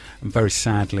bass. And very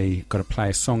sadly, got to play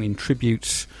a song in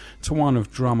tribute to one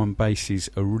of drum and bass's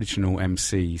original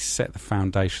MCs, set the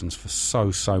foundations for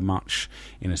so much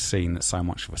in a scene that so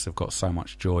much of us have got so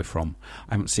much joy from.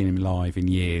 I haven't seen him live in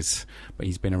years, but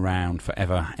he's been around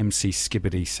forever. MC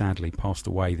Skibadee sadly passed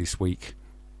away this week.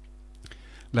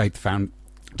 Laid the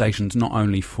foundations not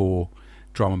only for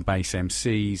drum and bass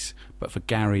MCs, but for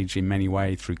garage in many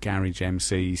ways, through garage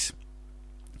MCs,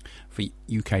 for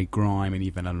UK grime and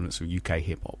even elements of UK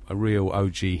hip hop. A real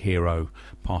OG hero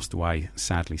passed away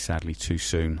sadly too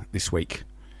soon this week.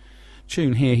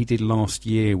 Tune here he did last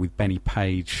year with Benny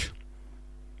Page,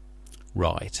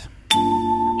 Ride.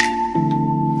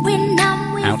 When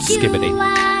I'm with Out Skibadee. you,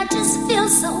 I just feel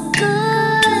so good.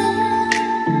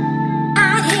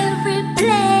 I hear it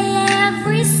play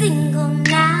every single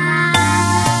night.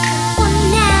 Well,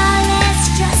 now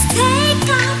let's just take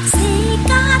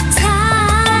our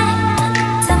time.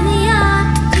 Tell me, are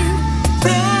you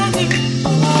ready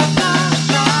for the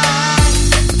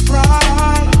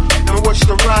ride? Now watch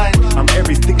the ride. I'm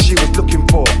everything she was looking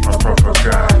for. A proper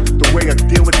guy. The way I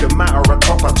deal with the matter, I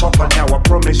top her. Now I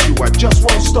promise you I just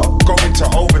won't stop. Going to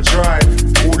overdrive.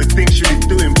 All the things you be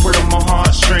doing, put on my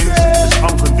heartstrings. It's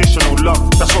unconditional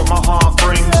love, that's what my heart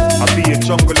brings. I be a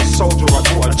jungle soldier, I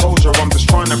thought I told you. I'm just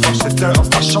trying to brush the dirt off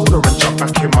my shoulder and jump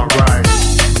back in my ride.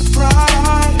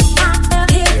 Ride.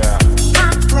 Yeah.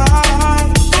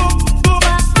 Ride.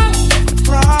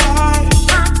 Ride.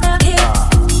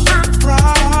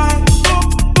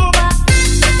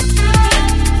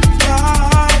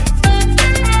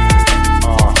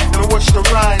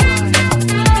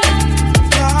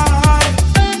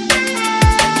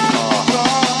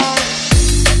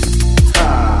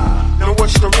 Now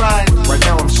watch the ride. Right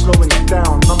now I'm slowing it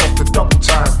down, I'm off the double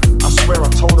time. I swear I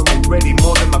told them already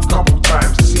more than a couple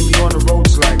times. To see me on the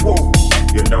roads like, whoa,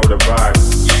 you know the vibe.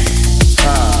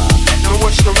 Now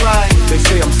watch the ride. They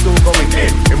say I'm still going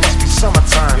in, it must be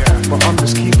summertime, but I'm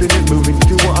just keeping it moving,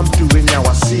 do what I'm doing now.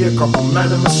 I see a couple man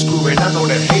them screwing, I know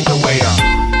they hate the way I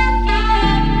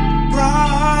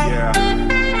ride. Yeah.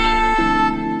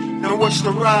 Now watch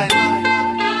the ride.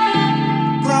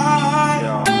 Ride.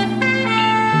 Yeah.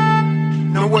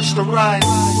 Now watch the ride.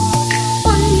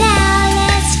 Well, now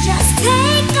let's just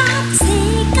take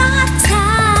our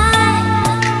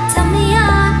time. Tell me,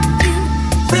 are you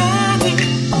ready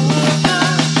for the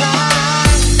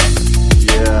ride?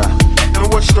 Yeah. Now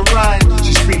watch the ride.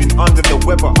 She's feeling under the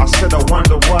weather. I said I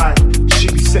wonder why. She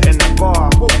be setting the bar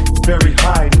very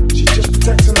high. She's just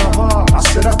protecting her heart. I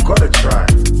said I've gotta try.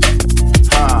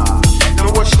 Now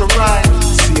watch the ride.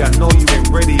 See, I know you ain't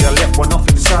ready. I left one off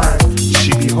inside.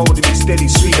 She be holding me steady,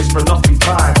 sweet as fluffy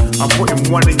pie. I'm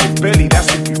putting one in your belly. That's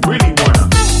if you really wanna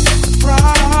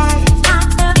ride.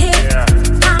 Yeah.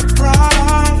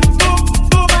 Ride.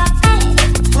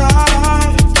 Ride.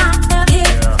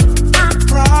 Yeah.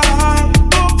 Ride.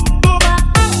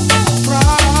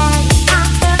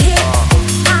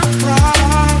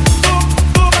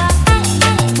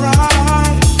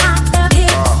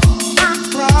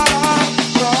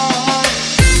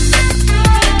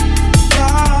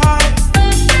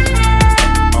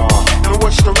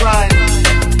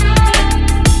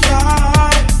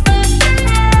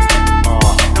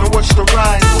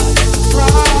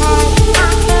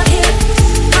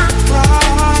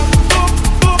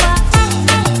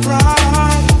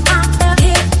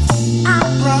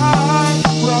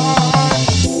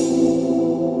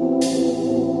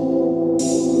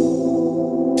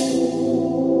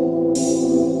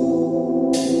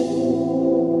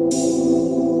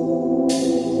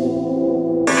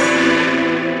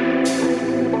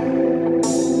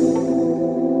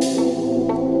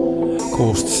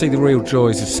 To see the real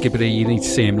joys of Skibadee, you need to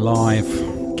see him live.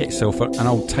 Get yourself an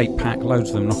old tape pack, loads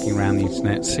of them knocking around the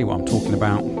internet, see what I'm talking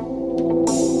about.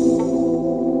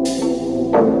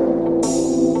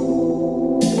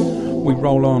 We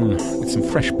roll on with some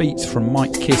fresh beats from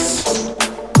Mike Kiss,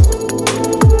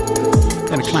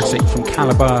 then a classic from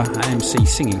Caliber and MC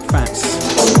Singing Fats.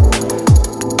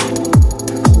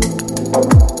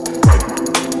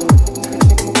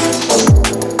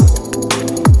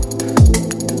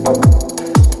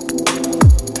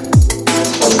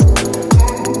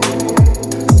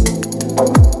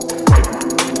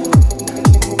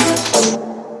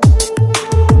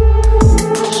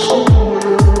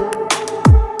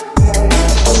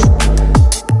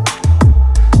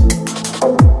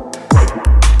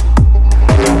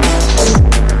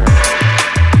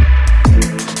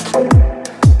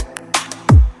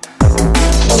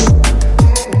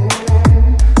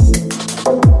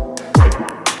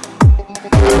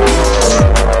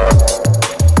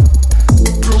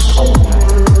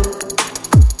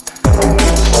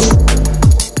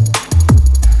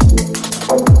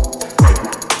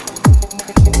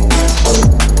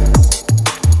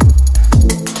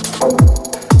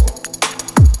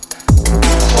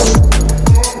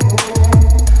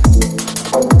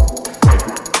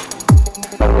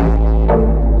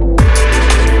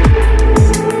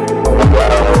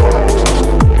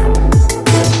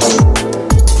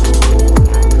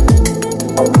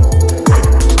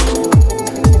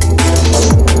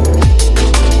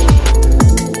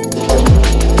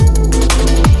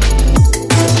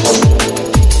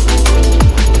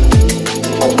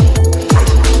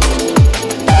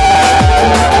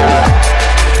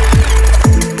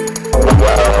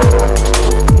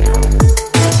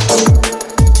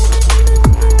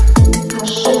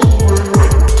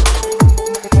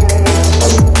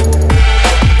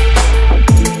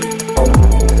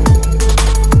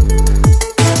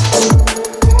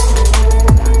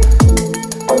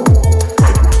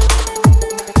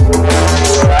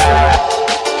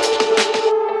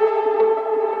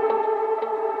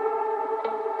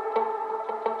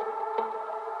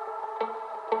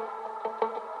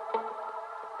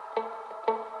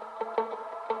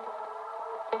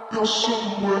 You're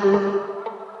somewhere.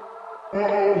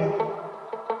 Oh.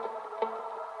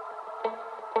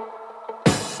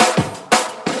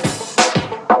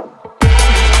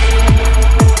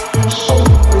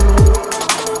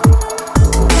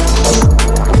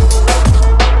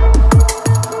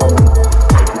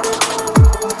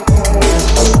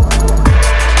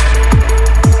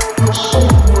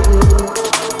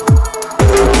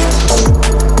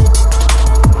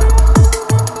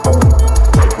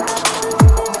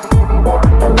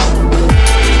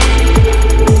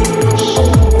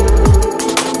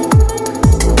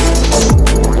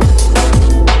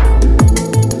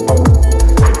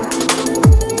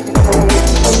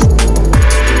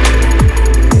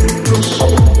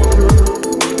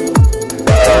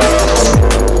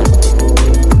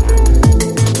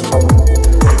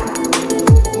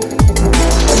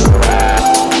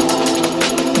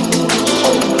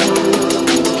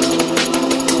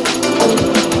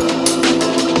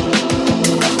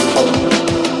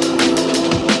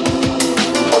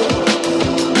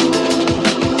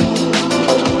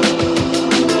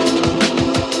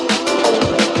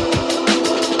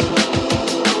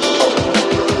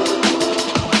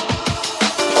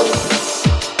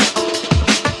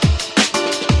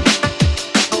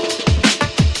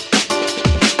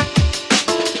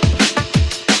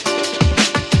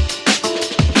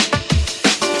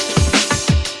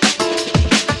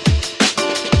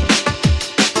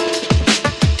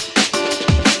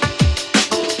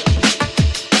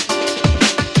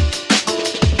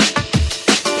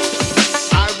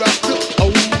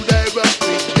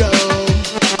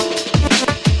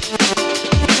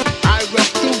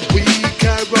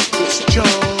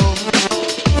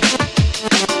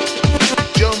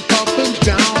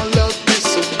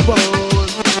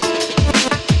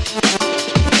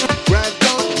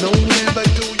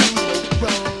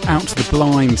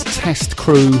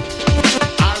 Crew,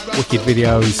 wicked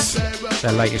videos,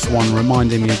 their latest one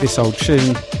reminding me of this old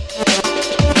tune.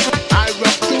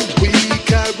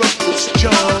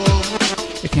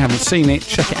 If you haven't seen it,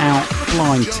 check it out,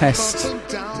 Blind Test,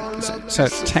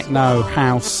 search techno,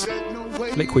 house,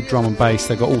 liquid drum and bass,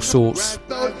 they've got all sorts.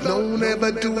 No,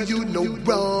 never do you no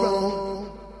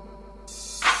wrong.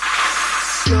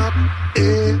 Drop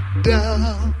it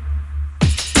down.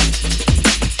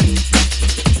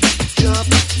 Drop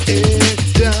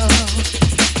it down.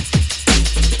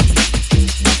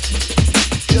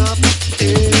 Drop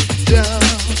it down.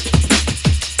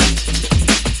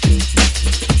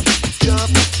 Drop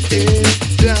it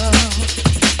down.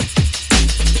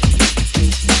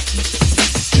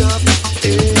 Drop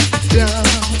it down.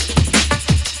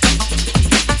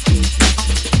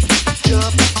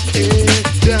 Drop it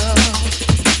down.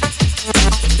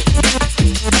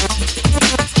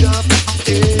 Drop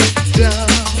it down.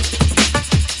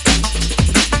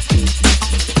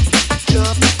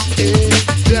 Drop it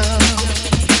down.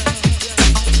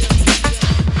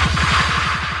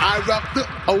 I rock the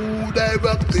old, I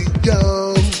rock the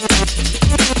young.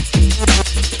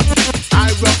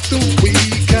 I rock the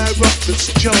weak, I rock the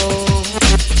strong.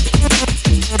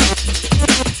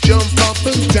 Jump up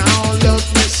and down, love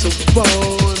me so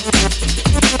fun.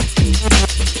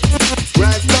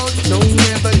 Right on, no,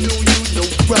 never do you no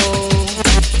wrong.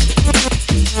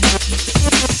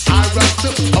 I rock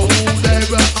the old, I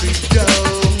rock the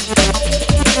young.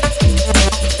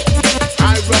 I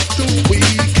rock the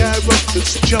weak, I rock the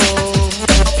strong.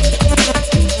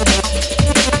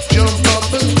 Jump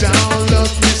up and down,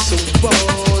 love me so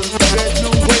fun. Said no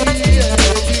way,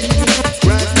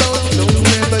 right on, no,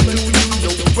 never do you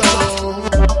no wrong.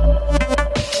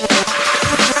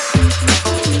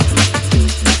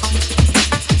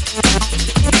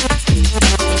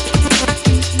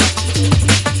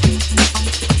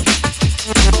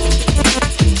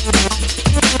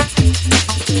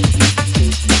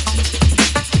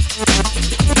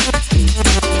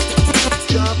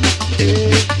 Drop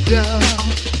it down.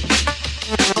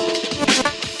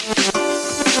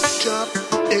 Drop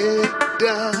it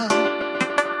down.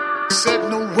 Said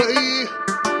no way.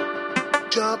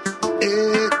 Drop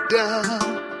it down.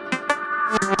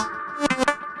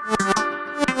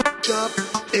 Drop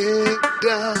it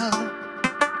down.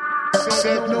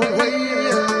 Said no way.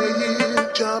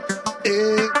 Drop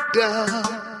it down.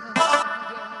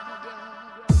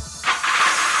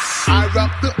 I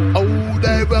rock the old,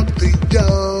 I rock the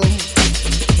young.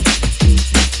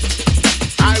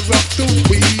 I rock the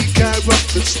weak, I rock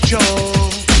the strong.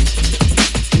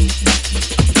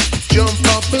 Jump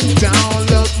up and down,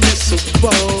 love me so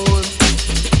fun.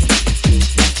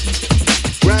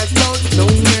 Right on, no,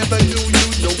 never do you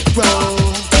no wrong.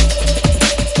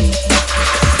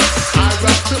 I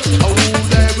rock the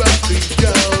old, I rock the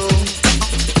young.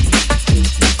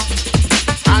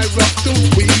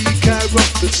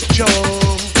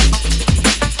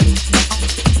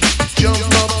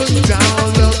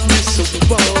 so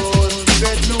bored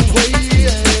that no way,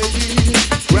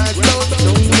 right now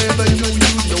don't ever do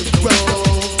you no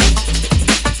wrong.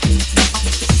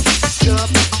 Chop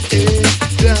it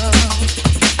down,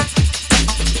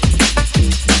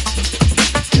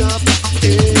 chop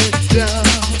it down,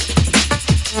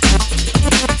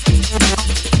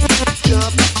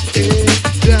 chop it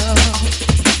down,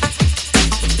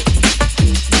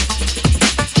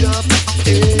 chop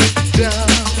it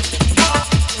down.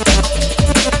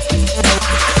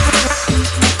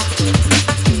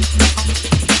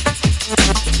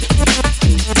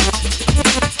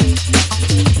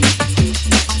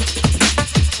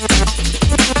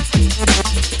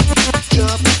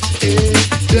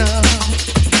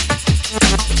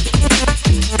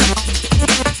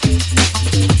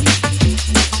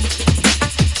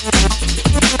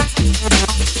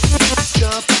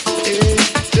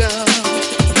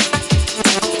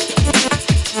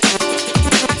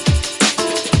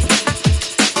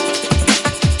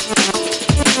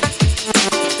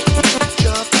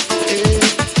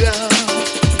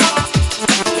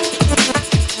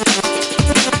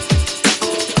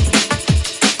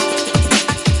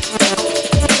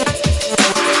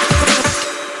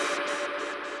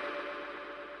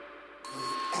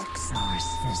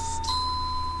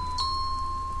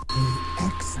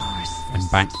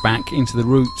 Back into the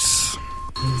roots.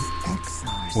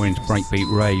 We're into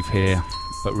breakbeat rave here,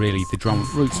 but really the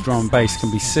roots drum and bass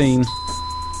can be seen.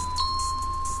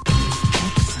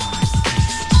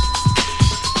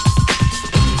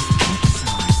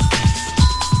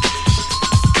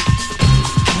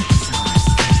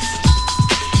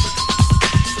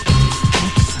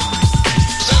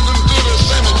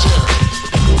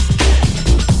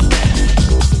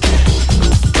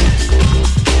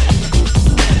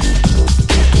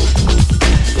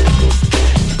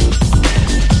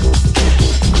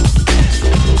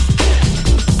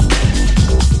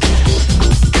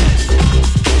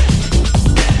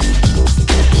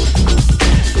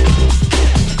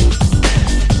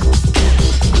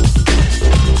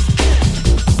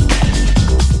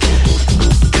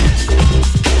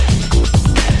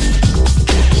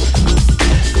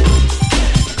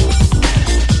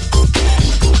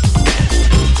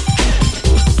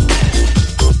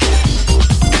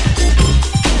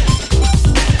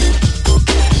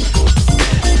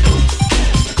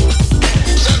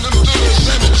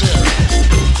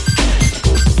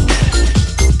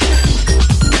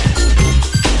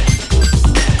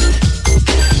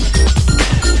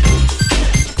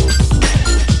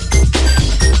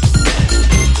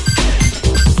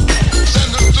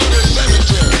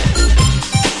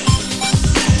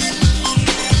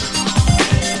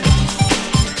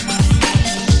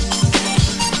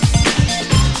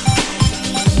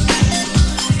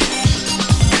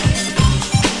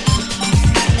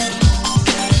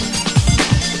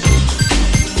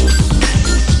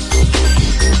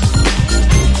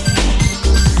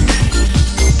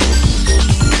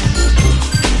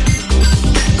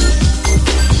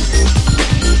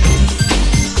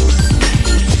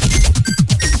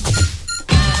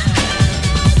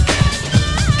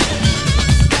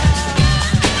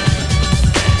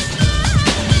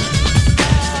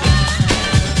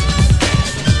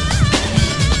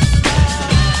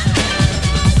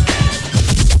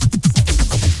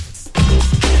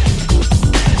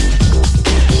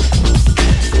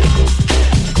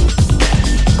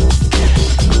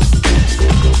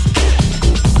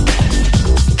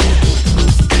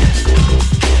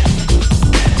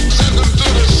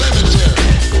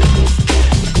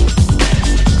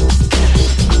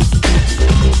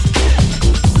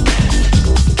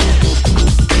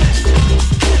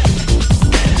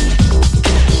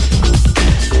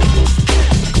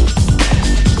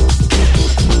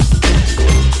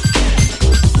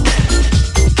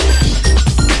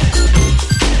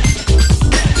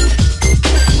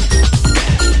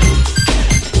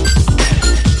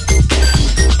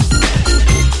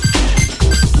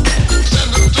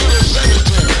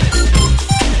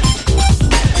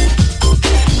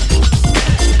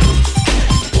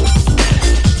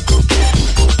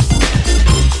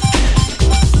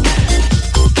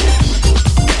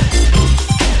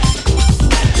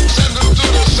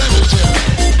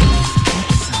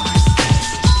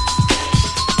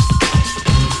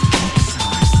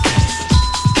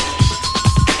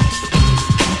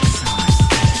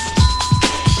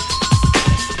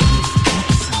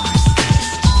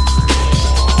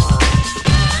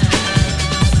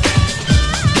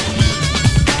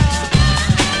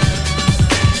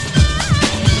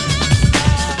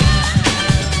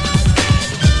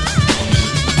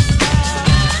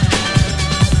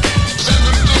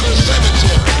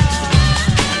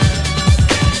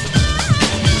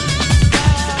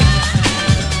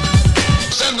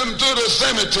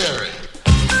 cemetery.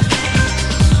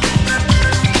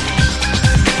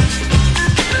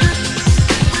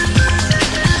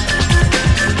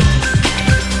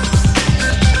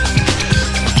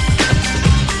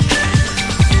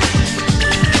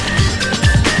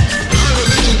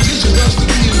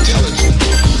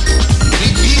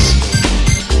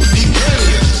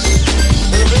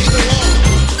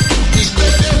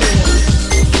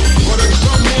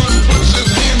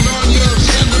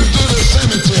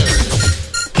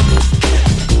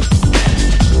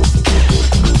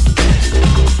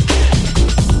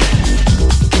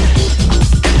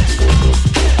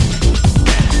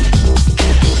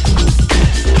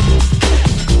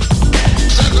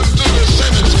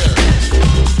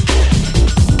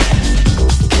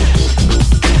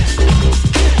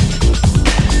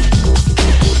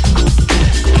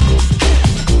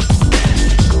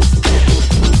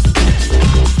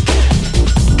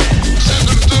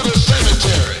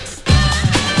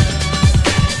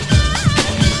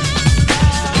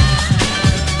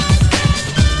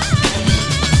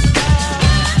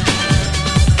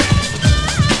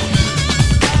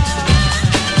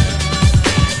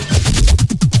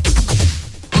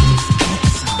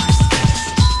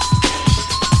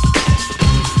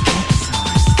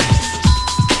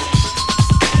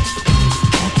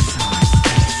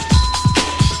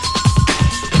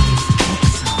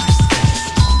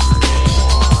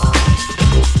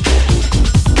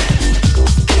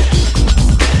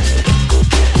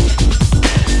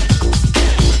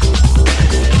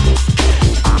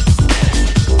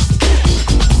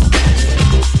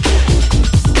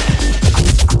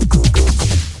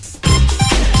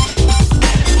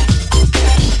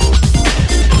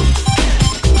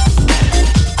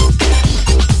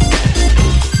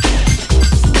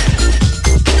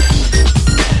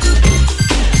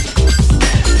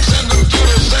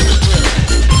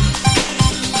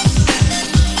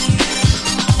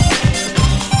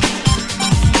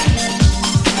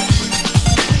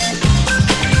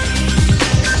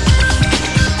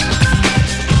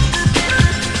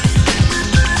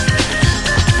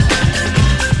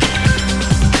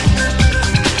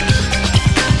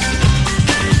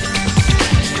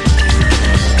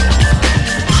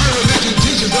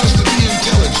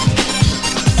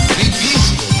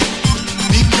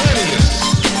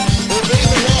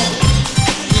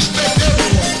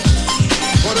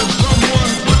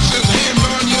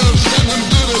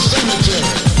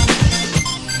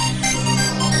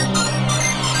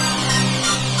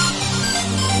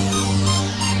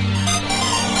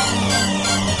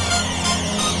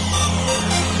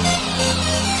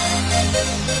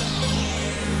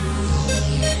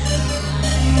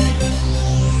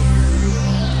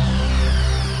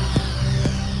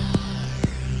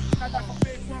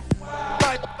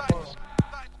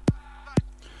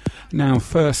 Now,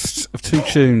 first of two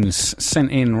tunes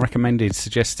sent in, recommended,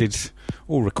 suggested,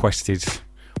 or requested,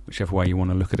 whichever way you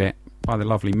want to look at it, by the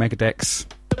lovely Megadex.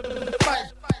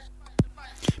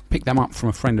 Picked them up from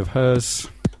a friend of hers.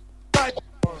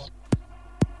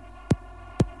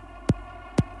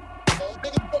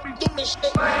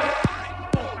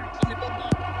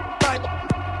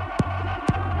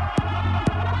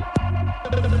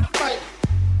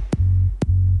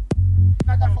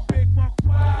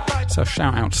 So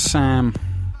shout out to Sam,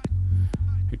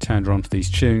 who turned her on to these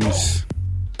tunes,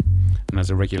 and as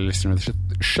a regular listener of the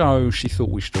show, she thought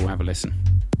we should all have a listen.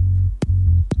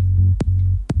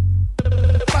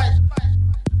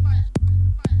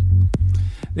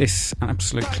 This, an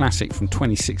absolute classic from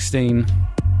 2016.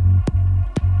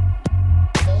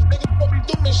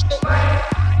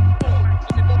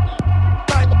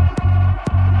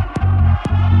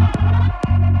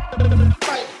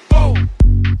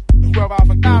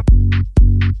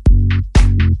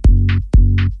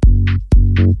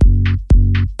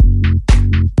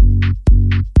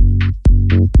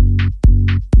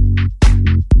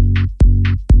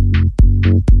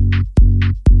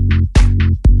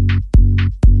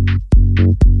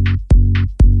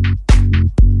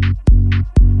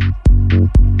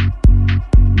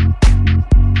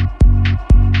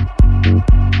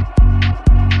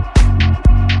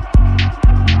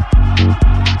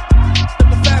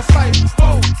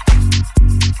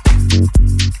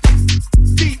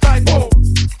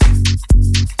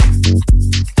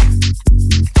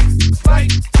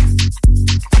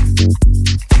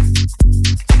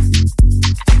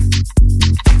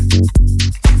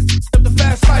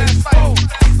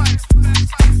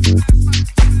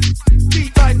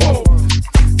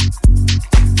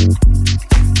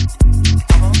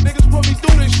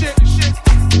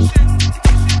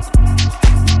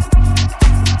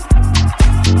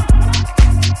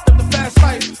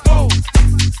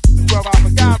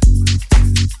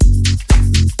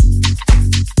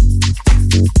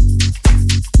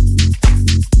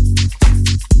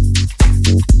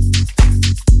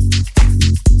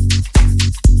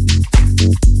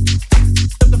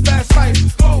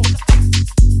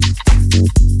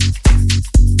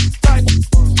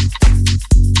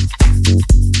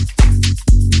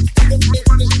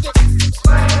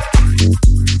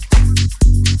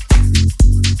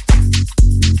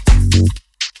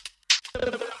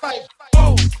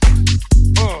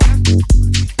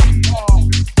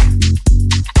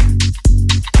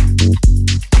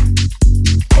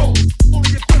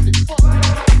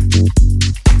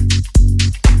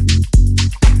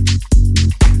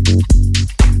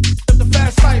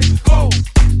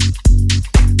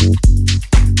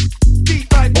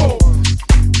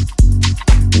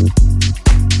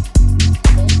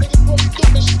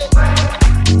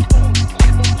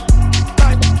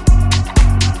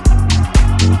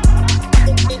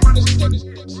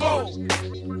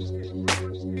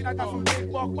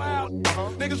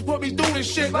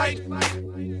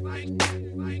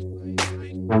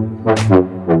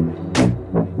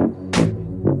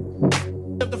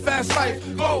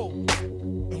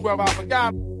 Well, I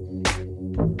forgot.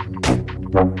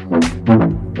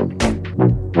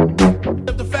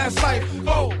 Live the fast life,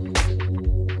 oh.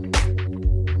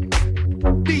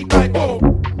 Deep like oh.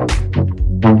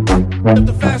 Live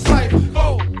the fast life,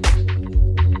 oh.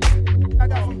 I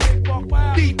got some big walk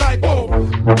wild. Deep like oh.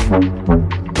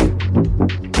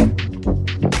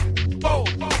 Oh.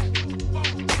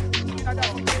 I got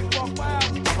some big walk wild.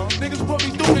 Niggas put me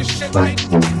through this shit like.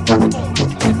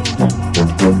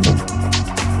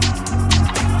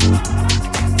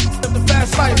 Live the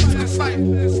fast life, this life,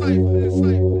 this life, this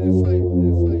life, this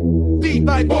life. Deep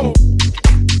like oh.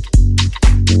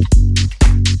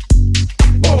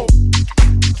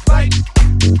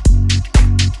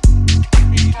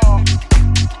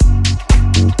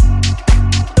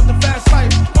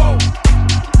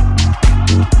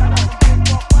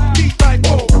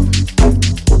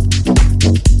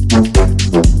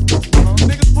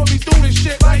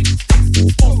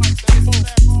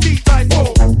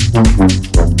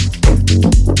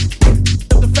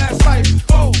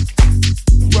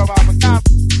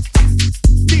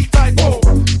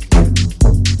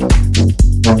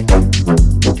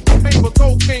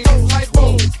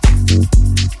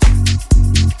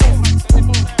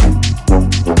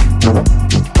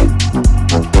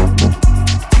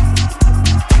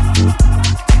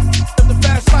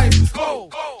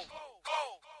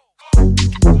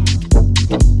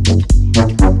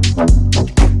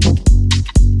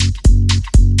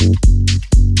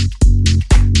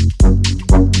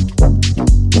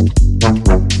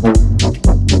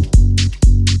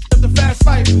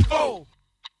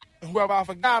 I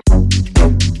forgot.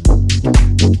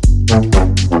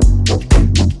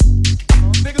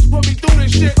 Niggas put me through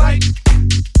this shit like.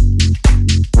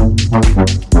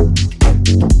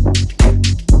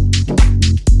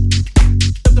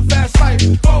 Live the fast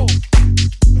life, oh.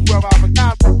 Well, I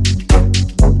forgot.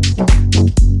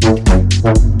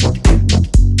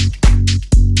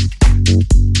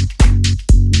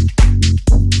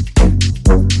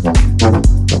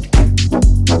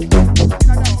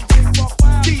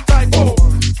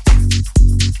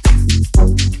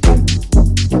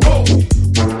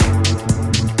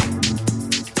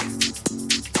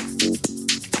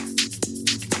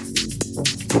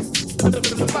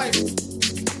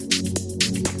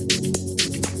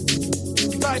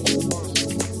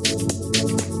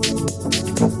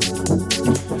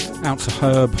 Out to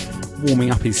Herb,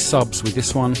 warming up his subs with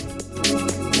this one.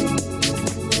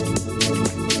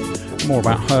 More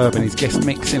about Herb and his guest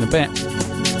mix in a bit.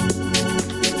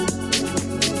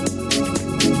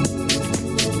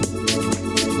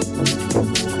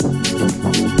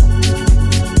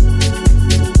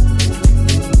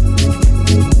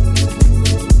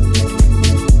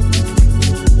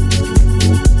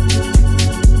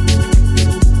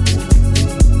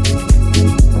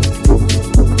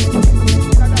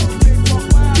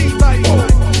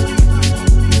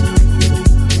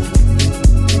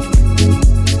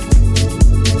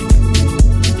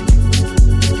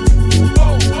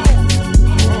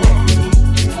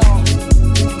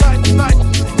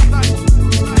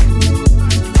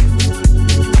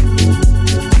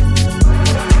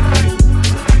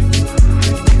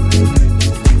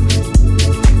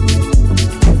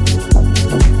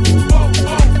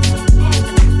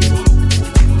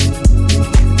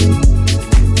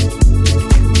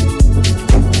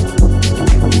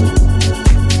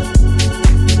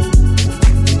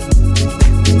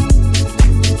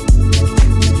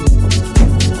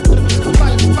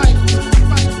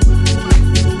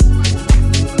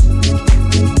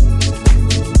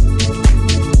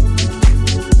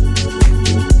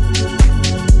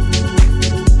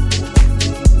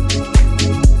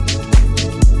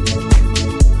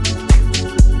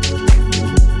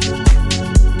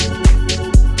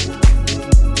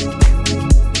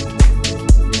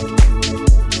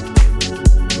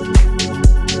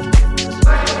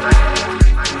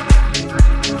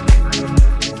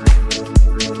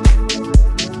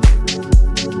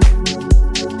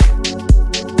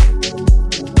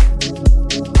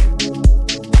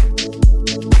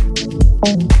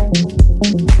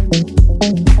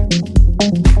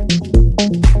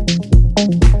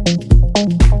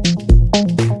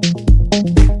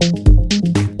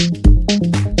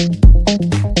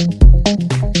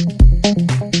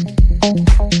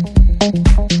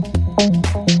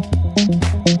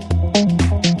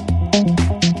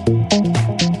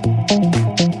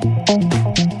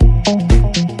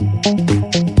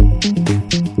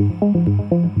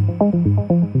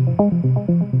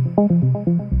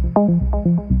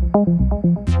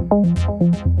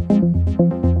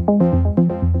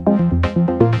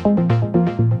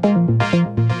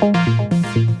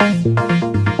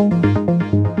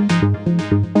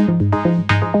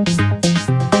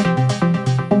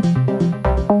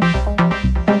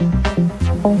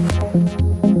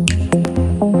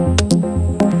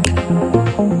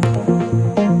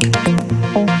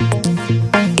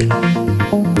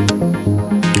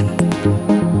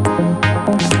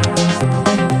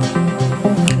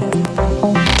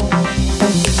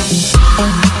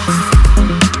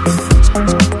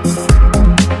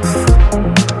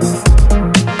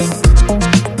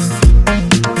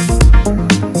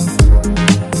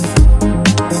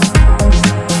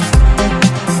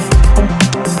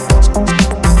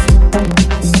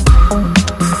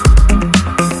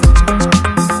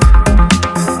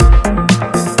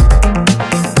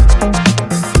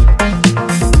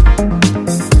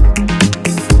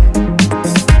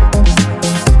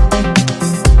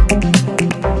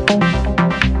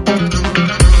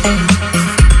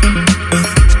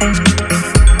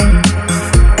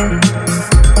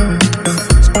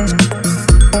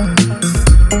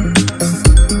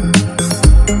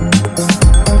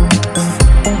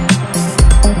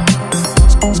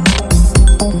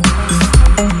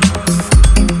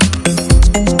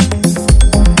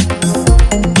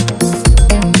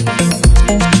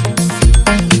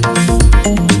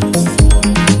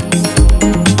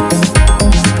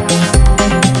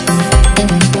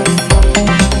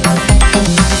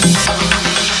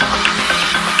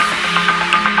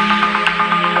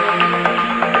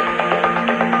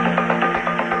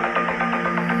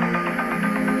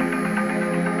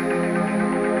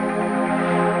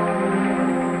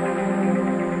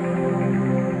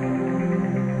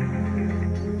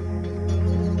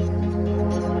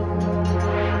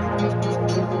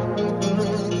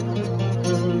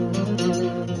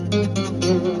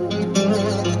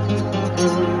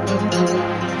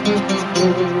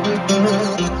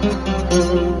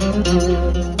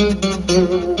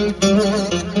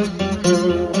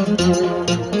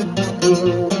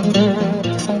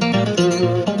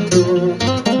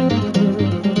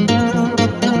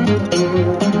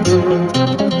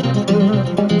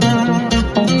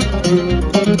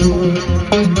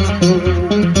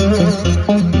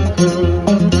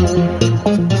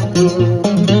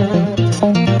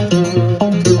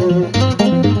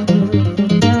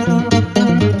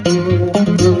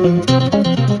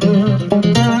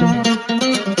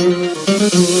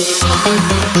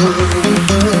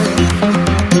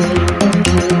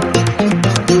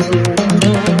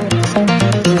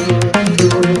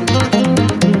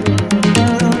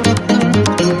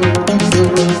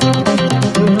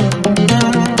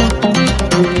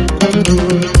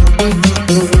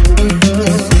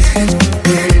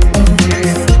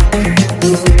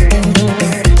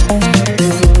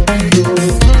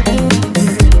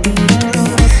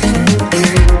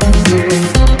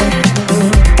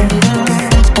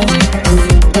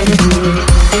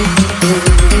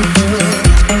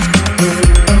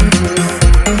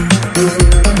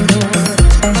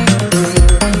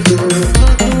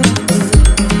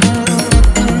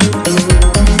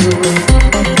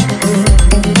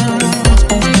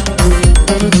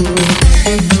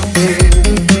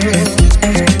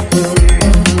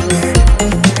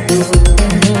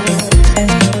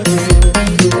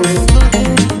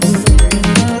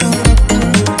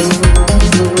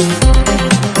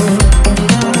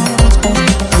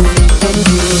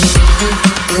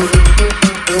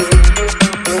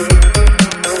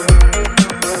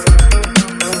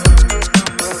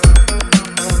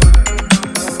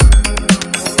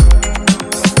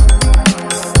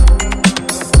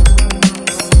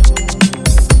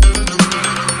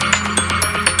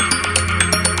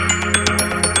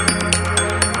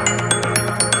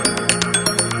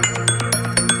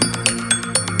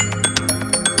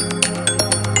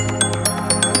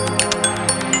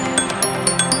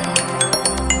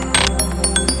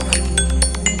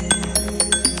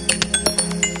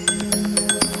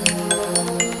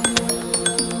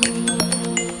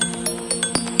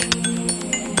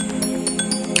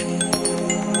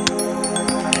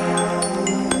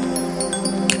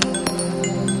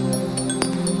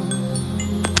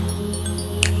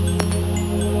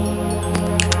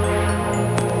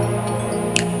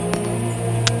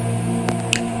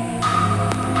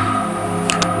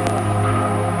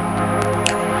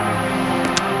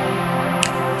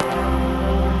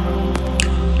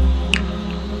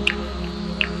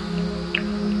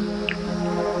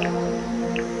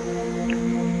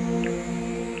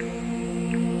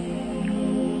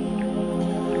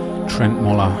 Trent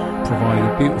Moller providing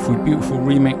a beautiful, beautiful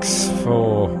remix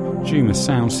for Juma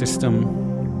Sound System.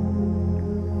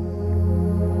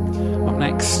 Up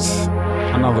next,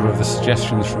 another of the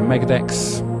suggestions from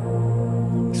Megadex.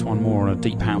 This one more on a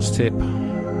deep house tip.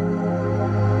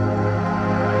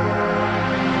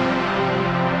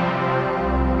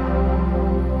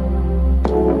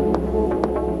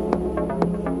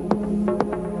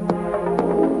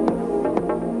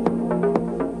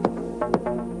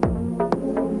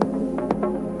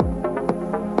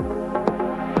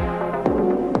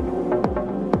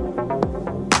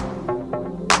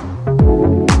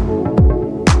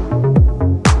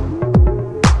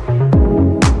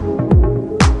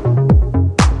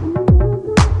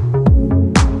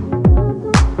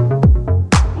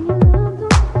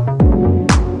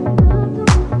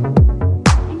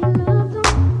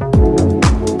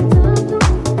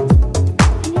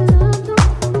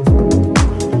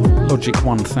 Logic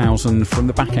 1000 from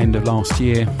the back end of last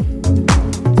year.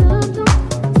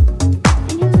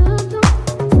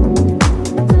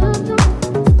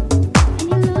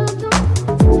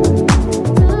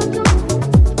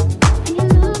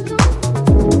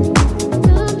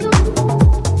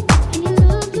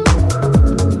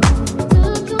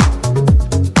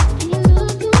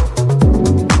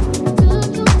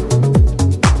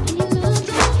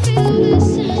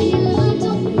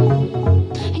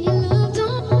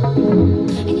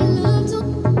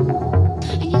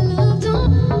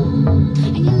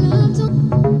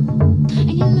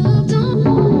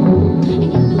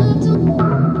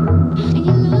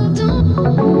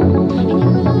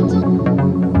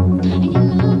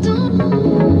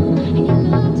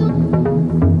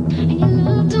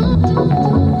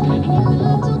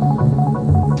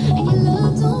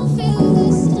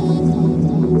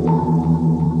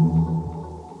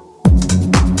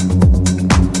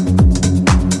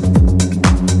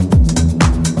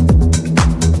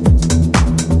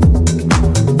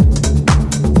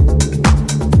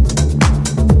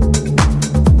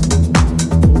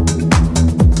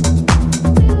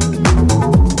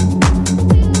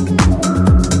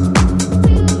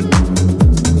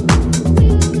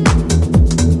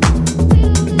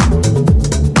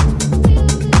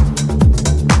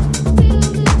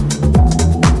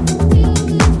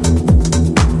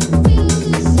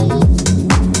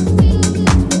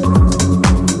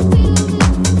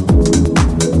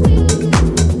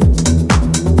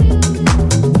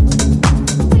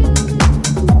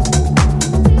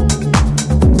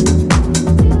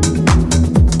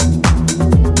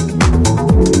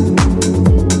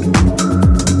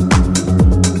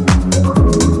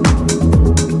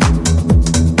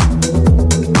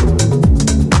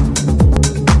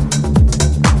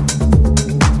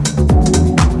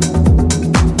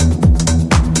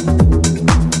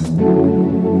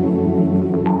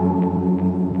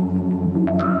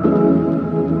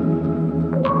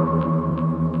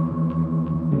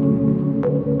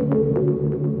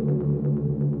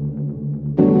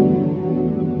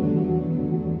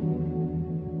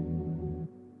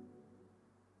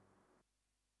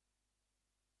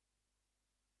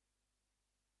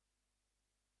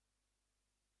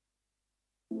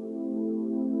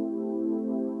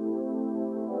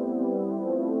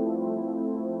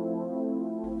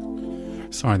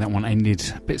 Sorry, that one ended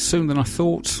a bit sooner than I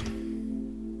thought.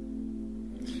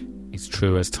 It's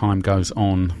true, as time goes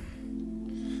on,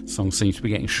 songs seem to be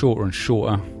getting shorter and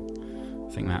shorter.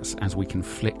 I think that's as we can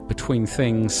flick between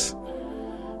things.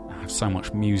 I have so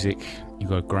much music, you've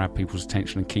got to grab people's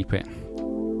attention and keep it.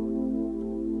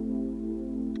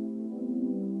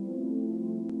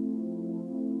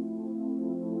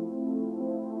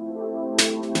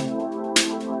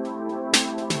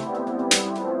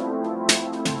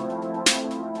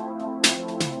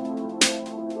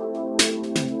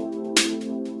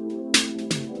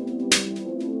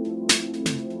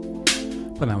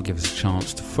 But that will give us a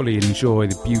chance to fully enjoy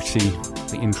the beauty,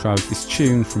 the intro of this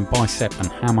tune from Bicep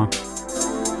and Hammer.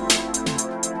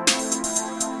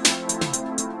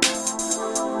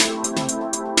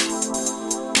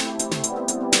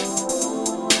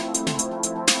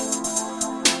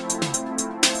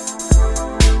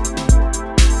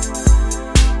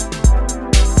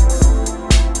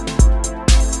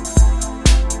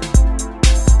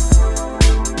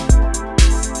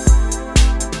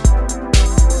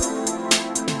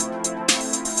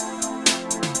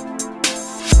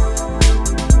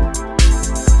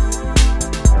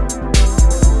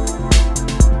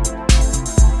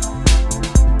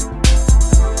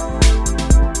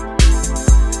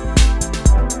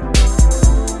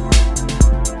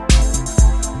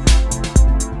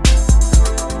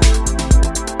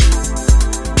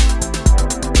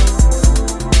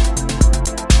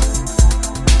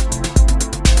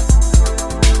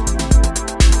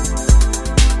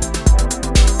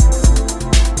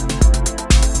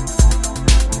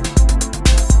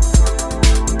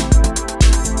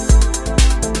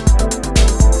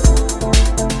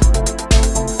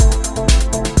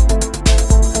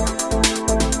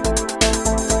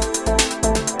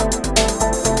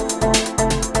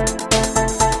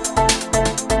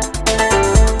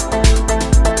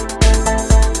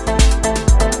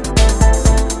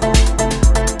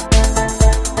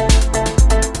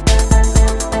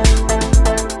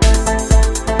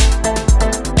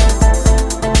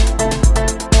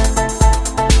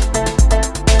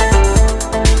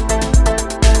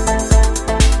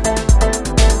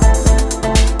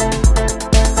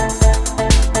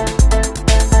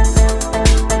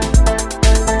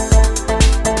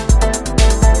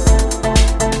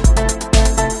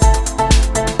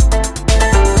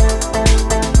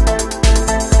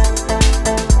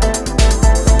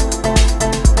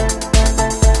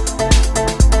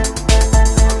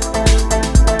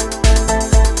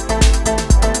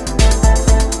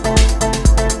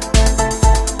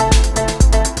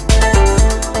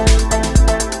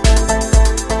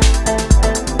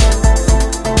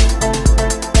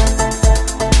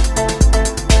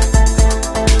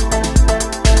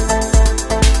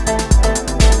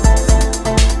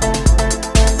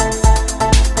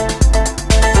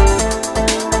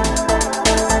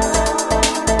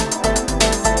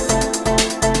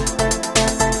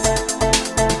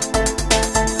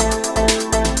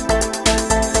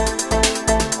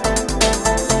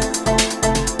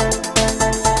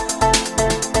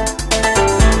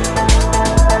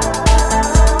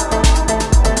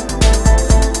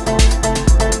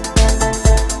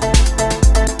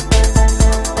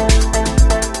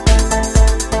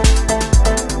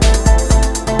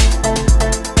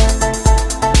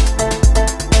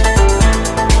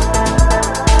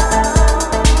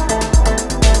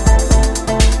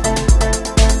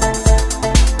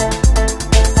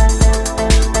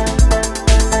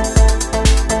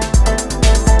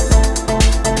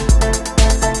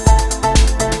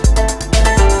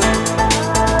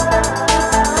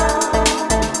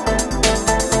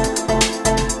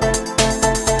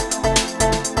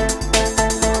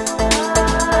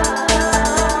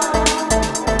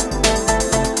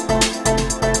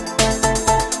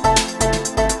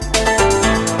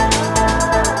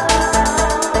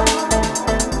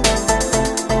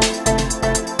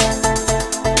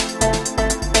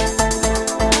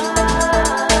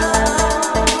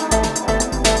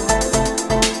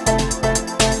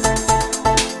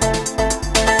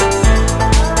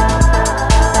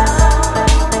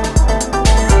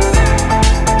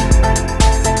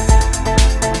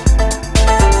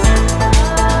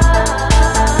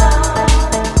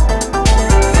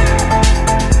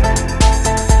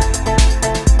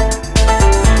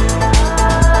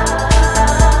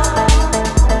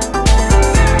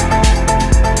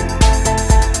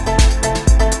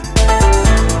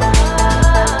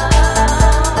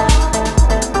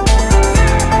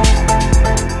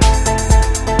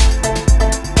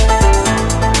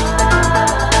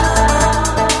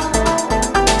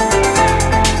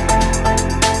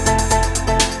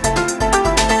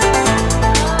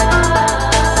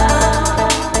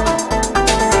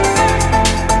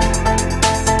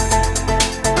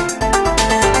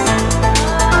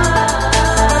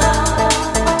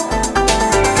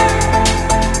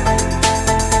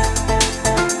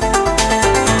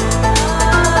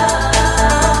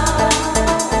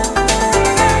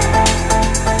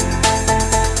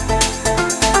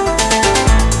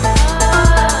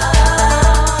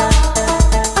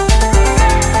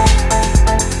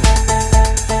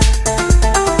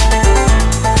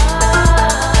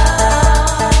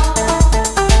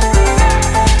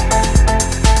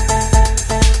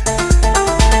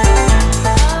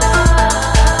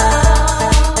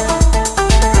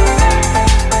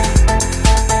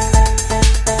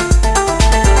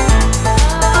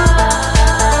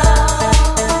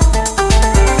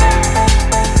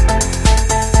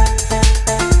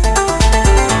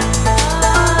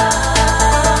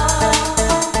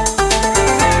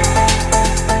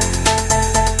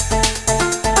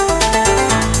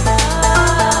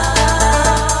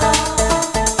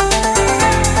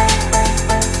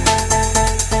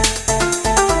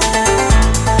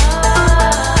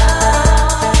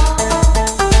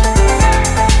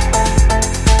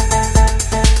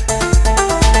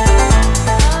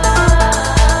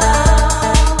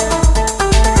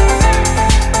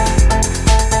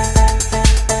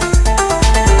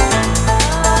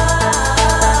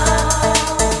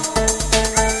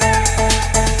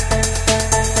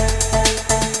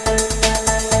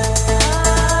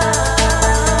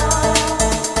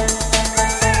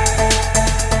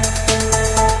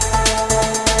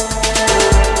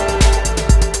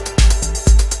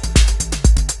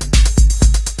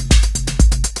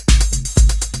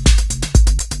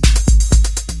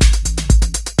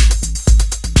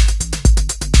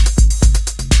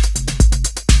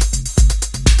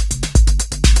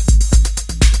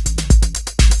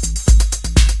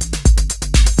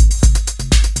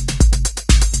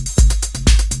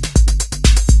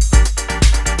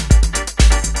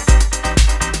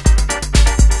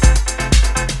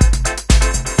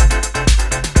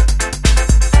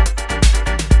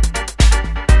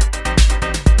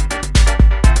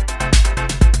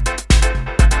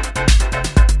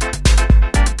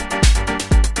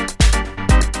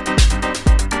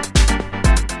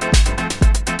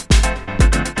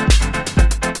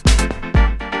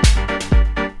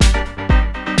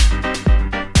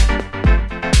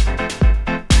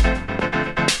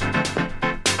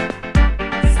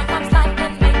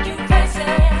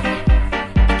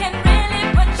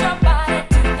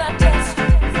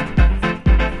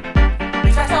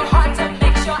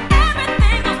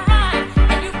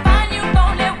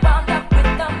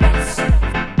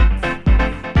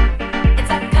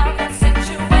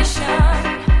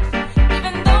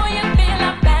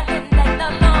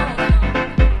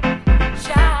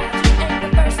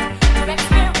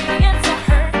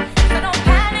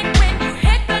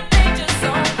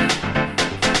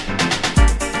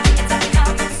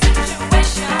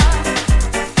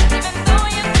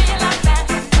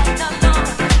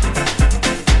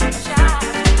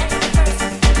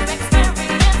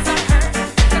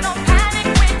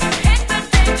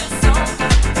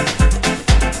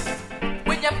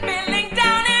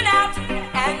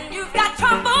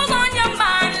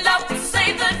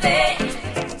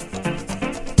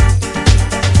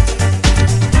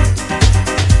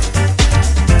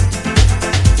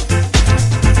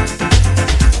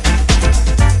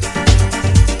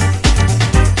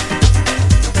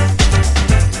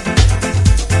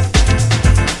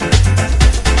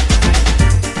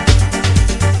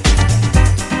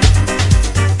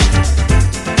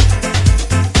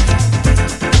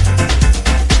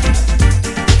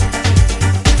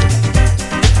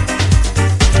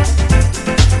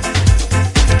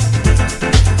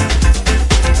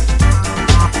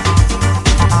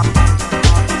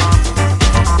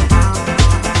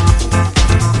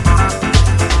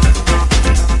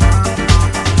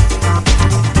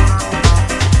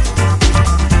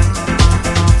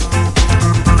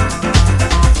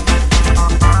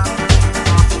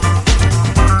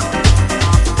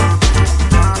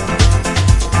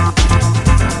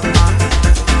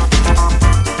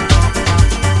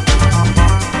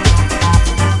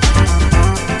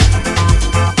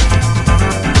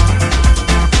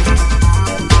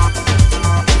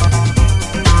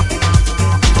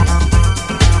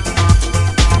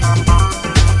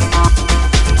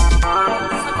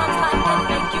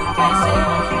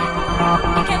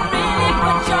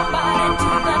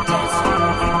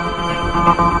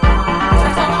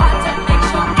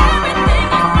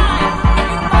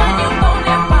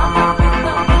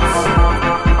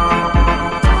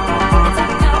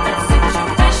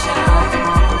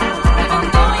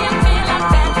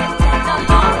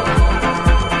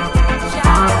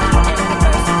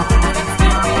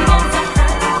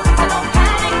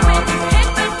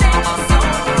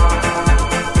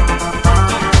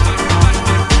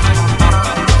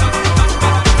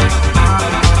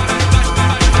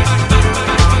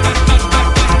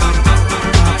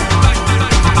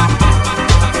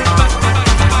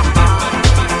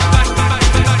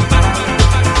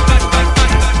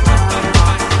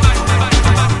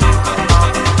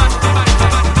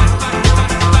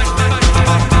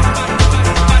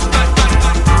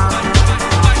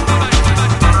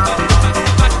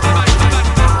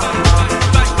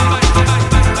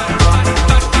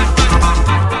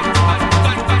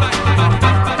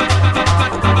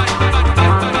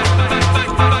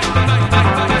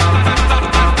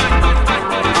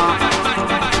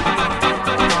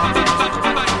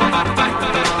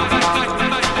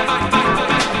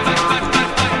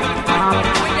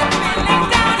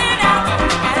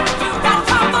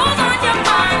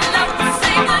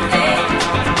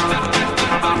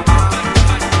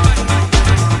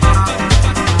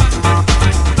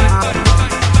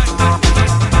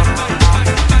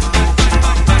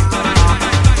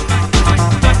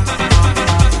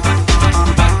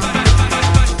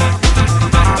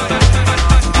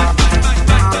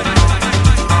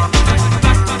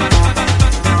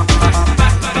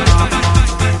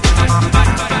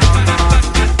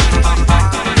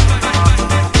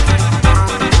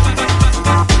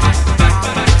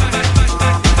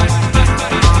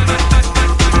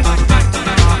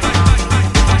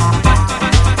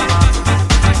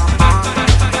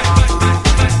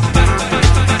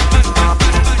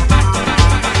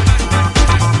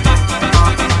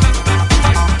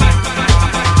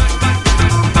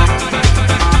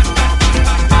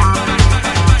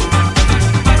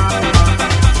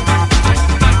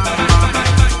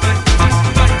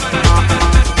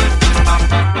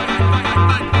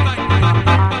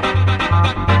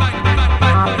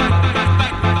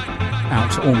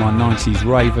 90s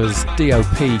ravers,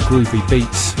 DOP groovy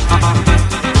beats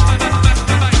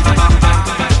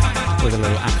with a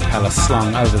little a cappella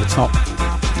slung over the top.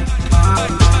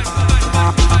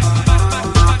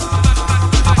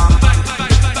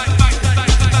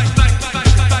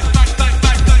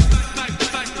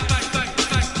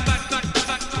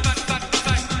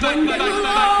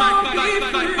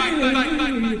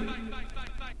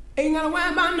 Ain't gotta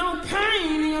worry about no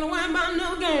pain, ain't gotta worry about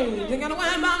no gain, ain't gotta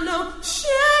worry about no shame.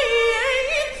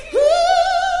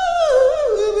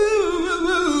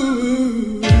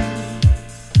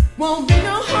 Won't be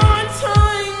no hard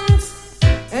times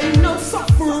and no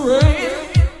suffering.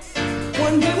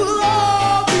 One day we'll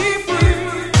all be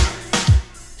free.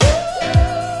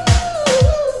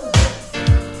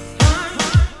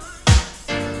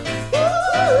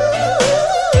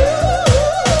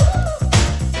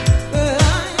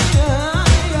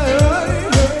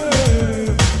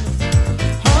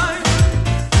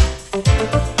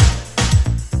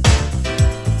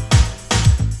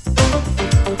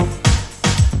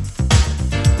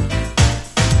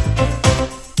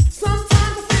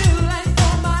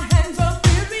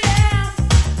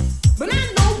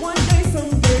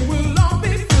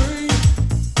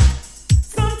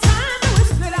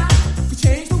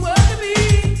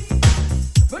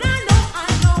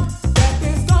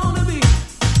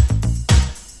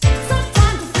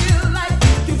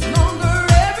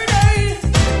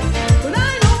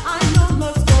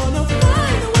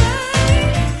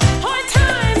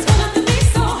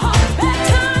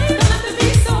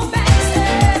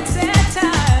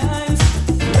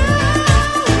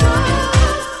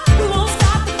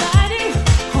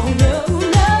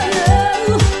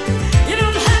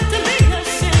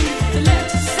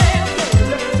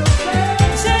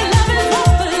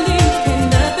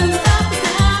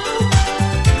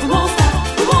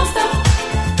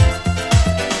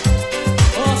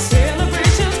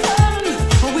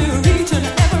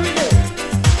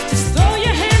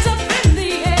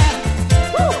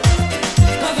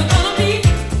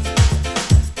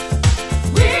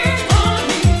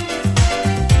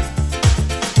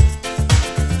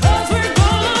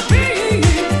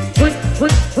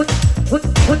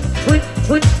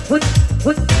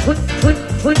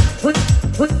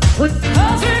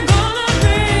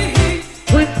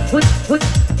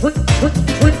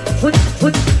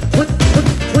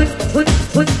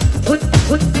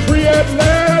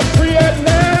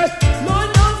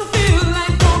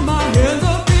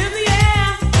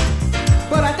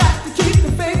 But I got to keep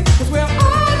the faith, 'cause we're all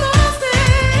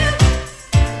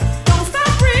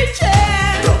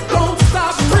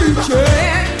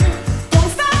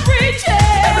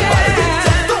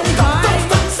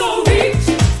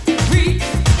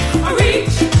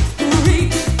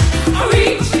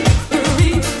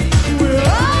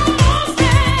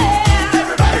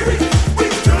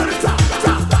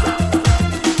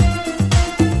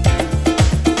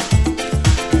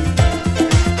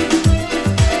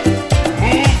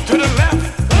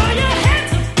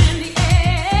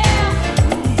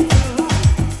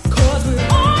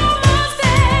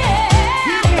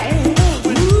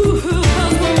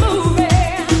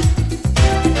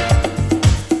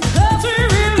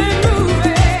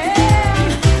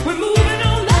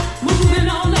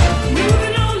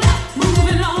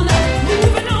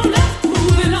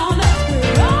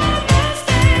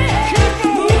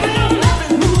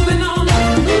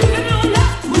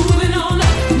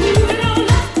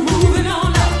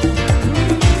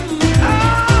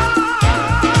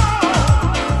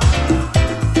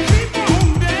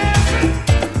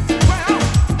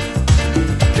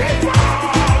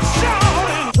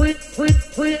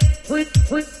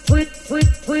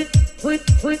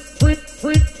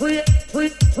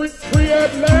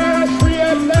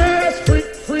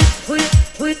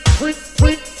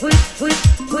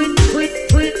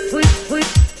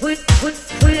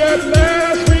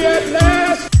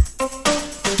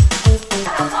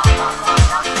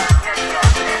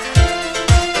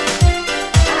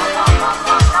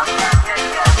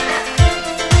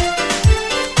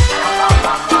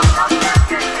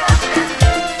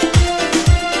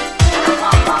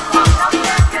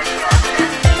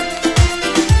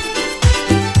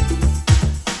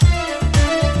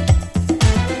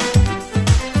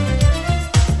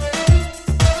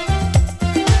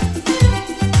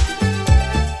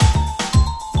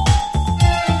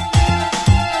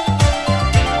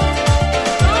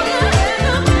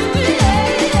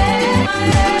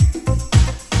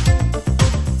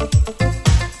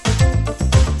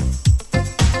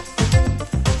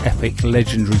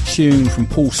Legendary tune from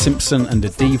Paul Simpson and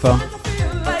Adeva.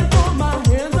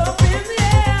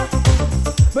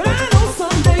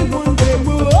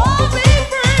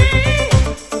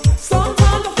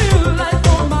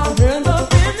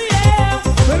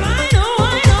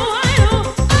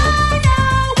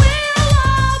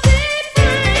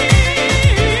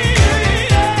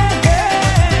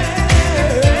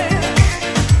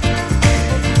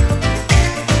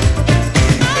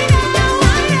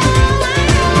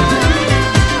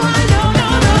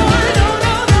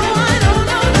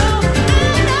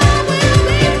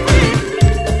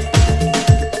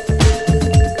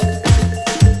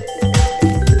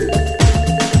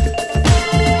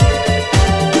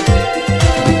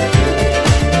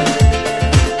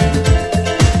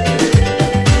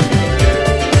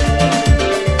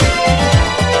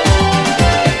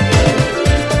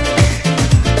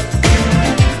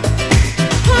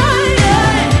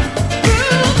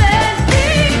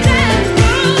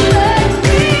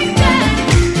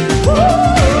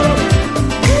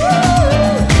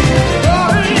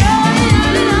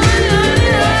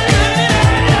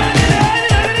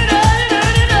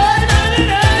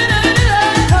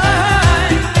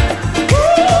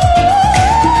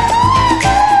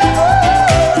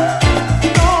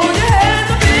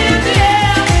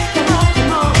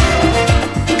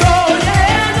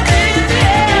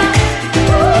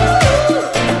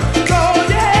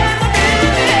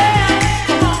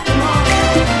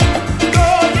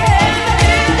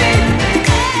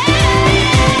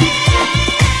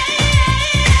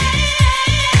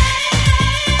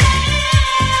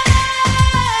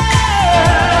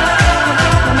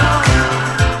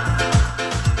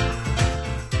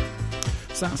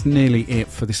 That's nearly it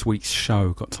for this week's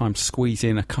show. Got time to squeeze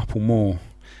in a couple more.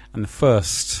 And the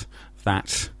first of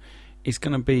that is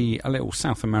going to be a little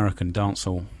South American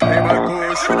dancehall.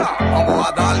 Vamos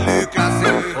a darle clase.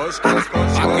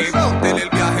 Aquí monten el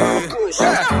viaje.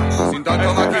 Sin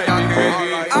tanto maquillaje.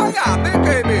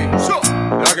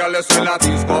 La gales en la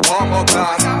disco, vamos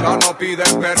atrás. Ya no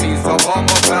piden permiso,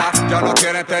 vamos atrás. Ya no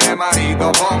quieren tener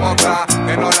marido, vamos atrás.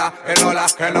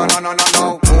 Que no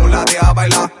no. Tú la dejas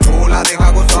bailar, tú la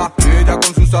dejas gozar. Ella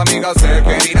con sus amigas se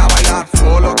quiere ir a bailar.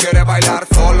 Solo quiere bailar,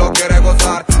 solo quiere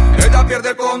gozar. Ella pierde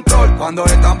el control cuando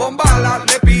están bombalas.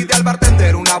 Le pide al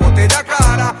bartender una botella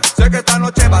cara. Sé que esta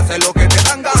noche va a ser lo que te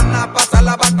dan ganas. Pasa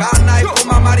la bacana y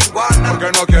fuma marihuana.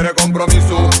 Porque no quiere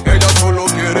compromiso, ella solo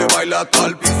quiere bailar hasta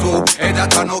el piso. Ella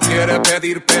ya no quiere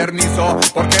pedir permiso,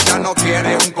 porque ella no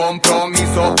quiere un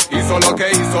compromiso. Hizo lo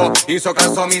que hizo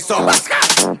caso omiso.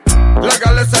 La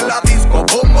gales en la disco,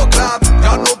 bombo clap.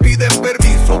 Ya no piden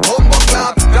permiso, bombo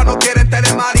clap. Ya no quieren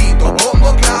tener marido,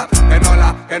 bombo clap.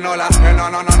 Que no. La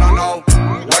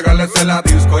gales en la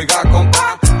disco, oiga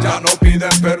compa. Ya no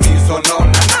piden permiso,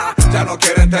 no. Ya no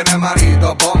quieren tener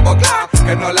marido, bombo clap.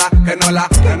 Que no.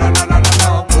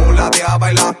 Tú la dejas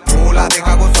bailar, tú la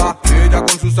dejas gozar. Ella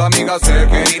con sus amigas se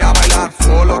quiere ir a bailar.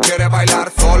 Solo quiere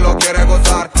bailar, solo quiere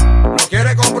gozar. No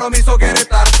quiere compromiso, quiere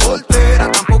estar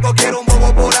soltera. Tampoco quiere un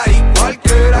bobo por ahí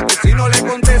cualquiera, que si no le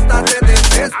contesta se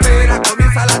desespera.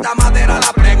 Comienza la llamadera,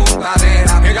 la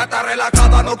preguntadera. Ella está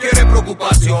relajada, no quiere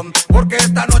preocupación, porque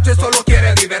esta noche solo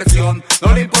quiere diversión.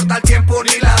 No le importa el tiempo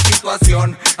ni la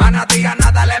situación. A nadie, a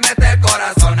nada le mete el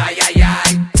corazón. Ay.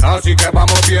 Así que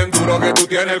vamos bien duro, que tú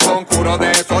tienes el conjuro.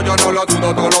 De eso yo no lo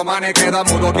dudo. Todos los manes quedan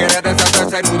mudo. Quieres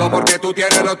deshacerse nudo, porque tú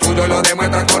tienes lo tuyo y lo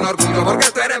demuestras con orgullo.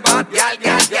 Porque tú eres bad, gal.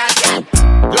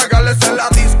 La gales en la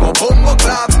disco, bombo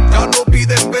clap. Ya no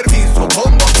piden permiso,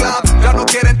 bombo clap. Ya no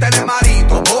quieren tener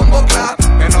marido, bombo clap.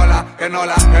 Que no.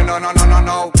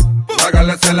 La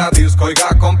gales en la disco, oiga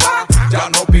compa. Ya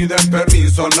no piden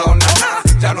permiso, no.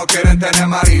 ya no quieren tener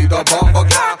marido. Bombo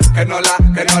clap, que no,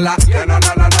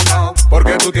 no.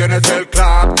 Porque tú tienes el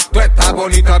clap, tú estás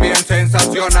bonita, bien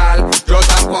sensacional. Yo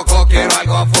tampoco quiero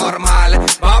algo formal.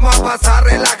 Vamos a pasar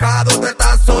relajado, tú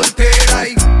estás soltera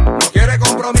y no quiere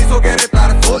compromiso, quiere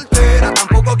estar soltera.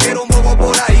 Tampoco quiero un bobo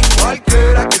por ahí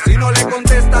cualquiera, que si no le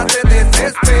contestas se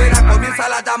desespera. Comienza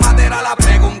la llamadera, la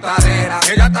preguntadera.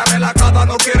 Ella está relajada,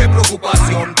 no quiere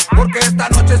preocupación, porque esta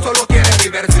noche solo quiere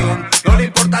diversión. No le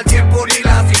importa el tiempo ni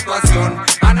la situación,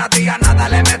 a nadie a nada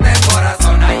le mete el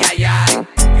corazón. Ay, ay, ay.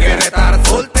 Quiere estar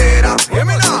soltera,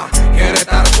 quiere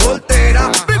estar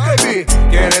soltera, baby.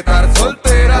 Quiere estar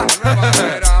soltera,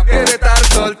 quiere estar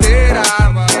soltera.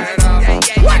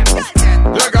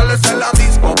 Legales en la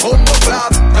disco, bombo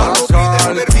clap. Ya no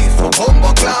pide permiso,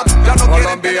 bombo clap. Ya no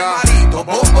quiere tener marido,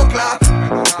 bombo clap.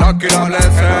 Aquí no le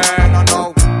sé,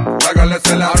 no. Legales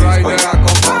en la disco,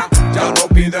 compa. Ya no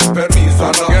piden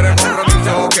permiso, no quieren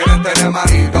compromiso, quieren tener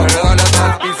marido. Dale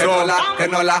al piso, que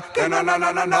no.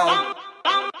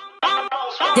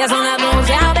 Ya son las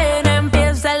 12, a ver,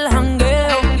 empieza el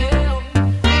jangueo.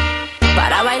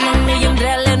 Para bailar y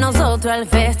entrarle nosotros al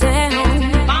festejo.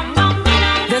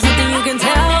 There's something you can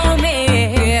tell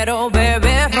me, quiero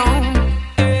beber ron.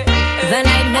 The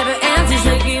night never ends y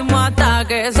seguimos hasta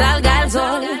que salga el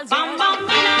sol.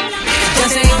 Ya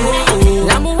sé,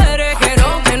 las mujeres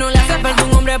que no le hace falta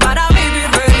un hombre para vivir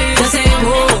feliz. Ya sé,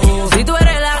 si tú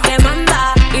eres la que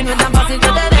manda y no es tan fácil que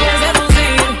te dejes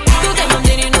seducir. Tú te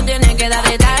mantienes y no tienes que dar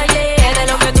detalles de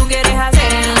lo que tú quieres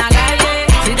hacer en la calle.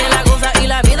 Si te la gozas y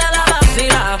la vida la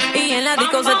vacila y en la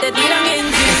disco se te tiran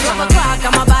encima. 12 o'clock,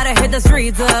 I'm about to hit the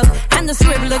streets up and the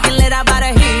strip looking lit, I about to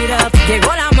heat up.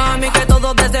 Llegó la mami que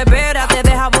todo desespera, te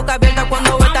deja boca abierta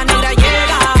cuando esta negra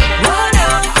llega. What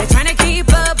up? They're trying to keep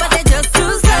up, but they just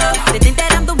too slow. They think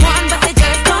that I'm the one, but they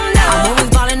just don't know. I'm always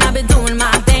ballin', I've been doing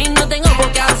my thing, no tengo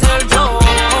por qué hacer yo.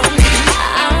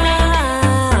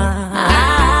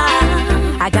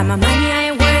 I got my money, I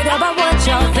ain't worried about what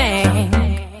y'all think.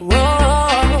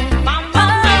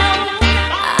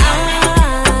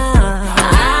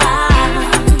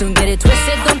 Don't get it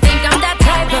twisted, don't think I'm that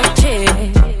type of chick.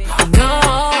 No.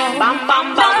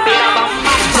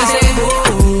 Ya sé,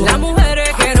 las mujeres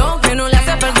que no le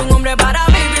hace falta un hombre para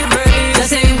vivir feliz. Ya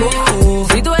sé,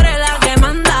 si tú eres la que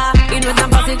manda y no es tan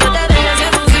fácil que te dejes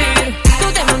seducir.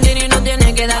 Tú te mantienes y no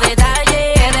tienes que dar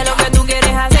detalles de lo que tú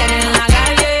quieres hacer en la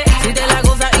calle. Si te la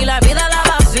gozas y la vida la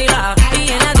vacila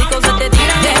y en la disco se te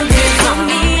tiran encima. No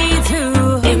need to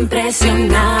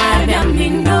impresionarme a mí,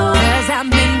 no. 'Cause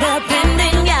I'm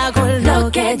independent y hago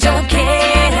lo que yo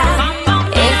quiera.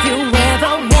 If you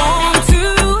ever want to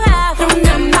have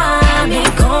una mami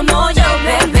como yo,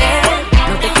 bebé,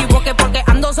 no te equivoques porque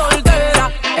ando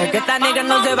soltera. Es que esta negra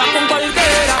no se va con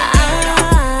cualquiera.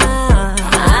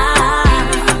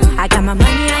 I got my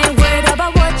money, I ain't worried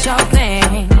about what y'all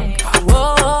think.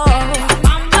 Whoa.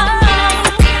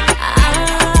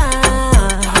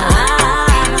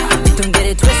 Don't get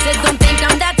it twisted, don't think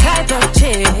I'm that type of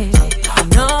chick.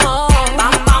 No.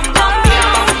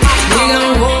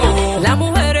 Digan wow, las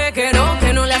mujeres que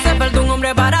no le hace falta un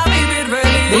hombre para vivir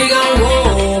feliz. Digan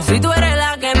wow, si tú eres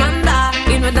la que manda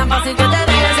y no es tan fácil que te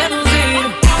dejes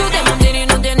seducir. Tú te mantienes y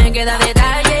no tienes que dar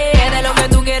detalles de lo que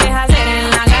tú quieres hacer en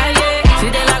la calle. Si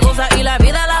te la gozas y la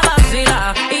vida la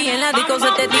vacila y en la disco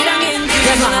se te tiran encima.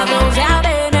 Ya son las 12, a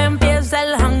ver, empieza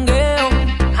el jangueo.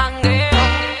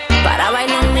 Para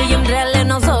bailar y entrarle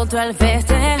nosotros al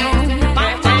festejo.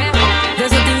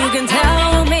 There's something you can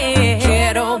tell me,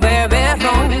 quiero beber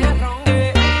ron.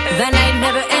 The night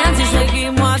never ends y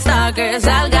seguimos hasta que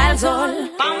salga el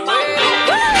sol.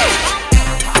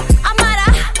 Amara,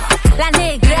 la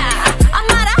negra,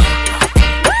 Amara.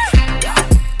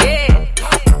 Yeah,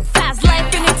 fast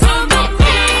life in it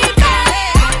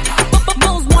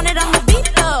most wanted on the beat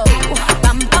though.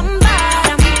 Bam, bam,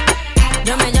 bam.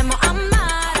 Yo me llamo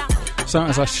Amara. So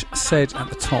as I said at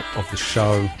the top of the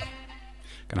show,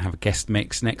 going to have a guest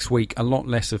mix next week. A lot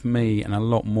less of me and a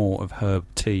lot more of Herb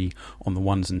T on the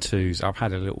ones and twos. I've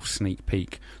had a little sneak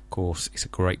peek. Of course, it's a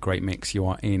great mix. You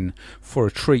are in for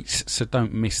a treat, so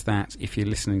don't miss that. If you're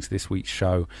listening to this week's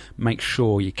show, make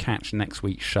sure you catch next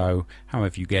week's show,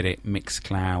 however you get it,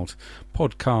 Mixcloud,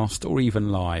 podcast, or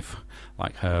even live,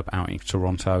 like Herb out in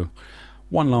Toronto.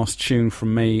 One last tune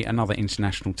from me, another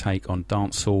international take on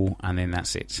dancehall, and then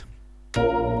that's it.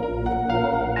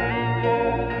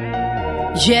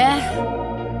 Yeah.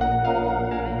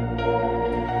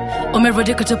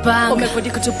 Umerudi kutupanga.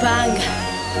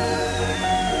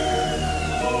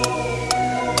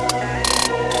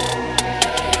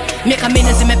 Miaka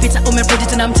minne zimepita, umerudi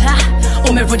tena mtaa,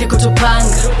 umerudi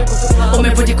kutupanga,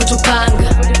 umerudi kutupanga,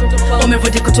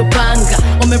 umerudi kutupanga,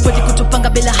 umerudi kutupanga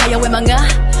bila haya wemanga.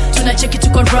 Tunacheki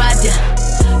tuko rada,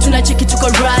 tunacheki tuko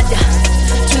rada,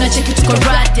 tunacheki tuko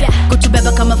rada,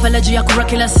 kutubeba kama falaji ya kura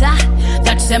kila saa.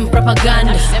 That's them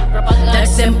propaganda,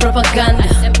 that's them propaganda,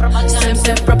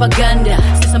 same propaganda.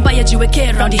 Sasa mbaya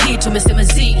jiweke round hii tumesema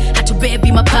zi,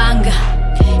 hatubebi mapanga,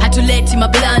 hatuleti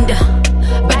mablanda,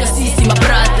 bado sisi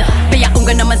mabrother. Pia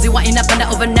unga na maziwa inapanda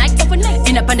overnight,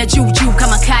 inapanda juu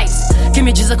kama kite.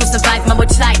 Kimejiza kusurvive mambo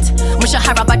tight,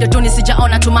 mshahara bado duni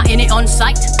sijaona tumaini on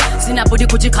site. Sina budi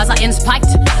kujikaza in spite,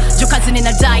 juu kazi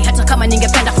ninadai hata kama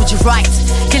ningependa kujiright.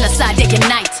 Kila saa day and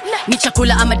night, ni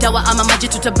chakula ama dawa ama maji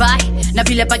tutabai. Na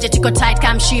vile budget iko tight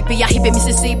kama mshipi ya hibe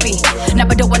Mississippi, na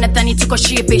bado wanadhani tuko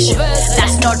sheepish.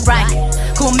 That's not right,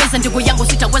 kuumiza ndugu yangu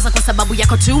sitaweza kwa sababu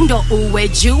yako tu ndo uwe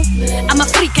juu. I'm a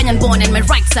free Kenyan born and my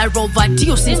rights are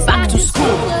overdue since back to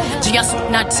school. Just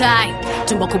not tie,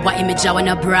 tumbo kubwa imejawa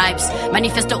na bribes.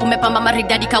 Manifesto umepamba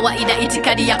maridadi kawaida,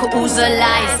 itikadi ya kuuza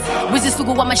lies. Wizi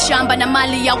sugu wa mashamba na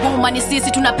mali ya umma ni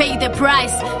sisi tuna pay the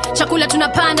price. Chakula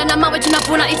tunapanda na mawe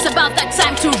tunavuna, it's about that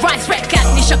time to rise. Red cat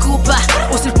nishakupa,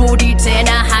 usirudi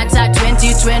tena hata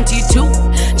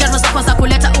 2022. Jaro zako za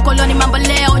kuleta ukoloni mambo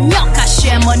leo, nyoka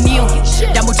shame on you.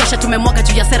 Damu tosha tumemwaga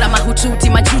juu ya sera mahututi,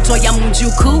 majuto ya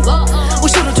mjuku.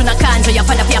 Ushuru tunakanja ya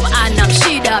panda pia ana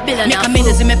mshida bila nafuu. Miaka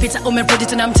minne zimepita, umerudi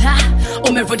tena mtaa,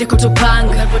 umerudi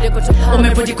kutupanga,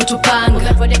 umerudi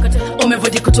kutupanga,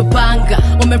 umerudi kutupanga,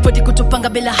 umerudi kutupanga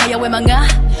bila haya wemanga.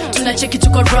 Tunacheki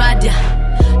tuko rada,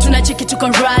 tunacheki tuko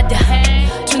rada,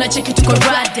 tunacheki tuko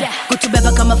rada,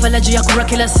 kutubeba kama falaji ya kura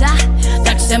kila saa.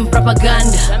 That's them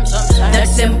propaganda,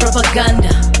 that's them propaganda,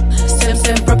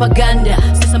 same propaganda.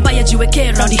 Sasa mbaya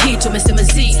jiweke round hii tumesema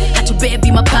zi,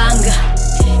 hatubebi mapanga,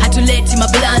 hatuleti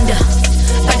mablanda,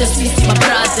 bado sisi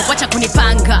mabrother. Wacha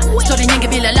kunipanga story nyingi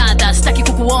bila ladha, sitaki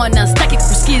kukuona, sitaki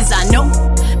kukusikiza no.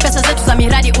 Pesa zetu za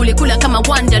miradi ulikula kama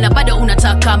wanda na bado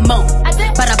unataka mo.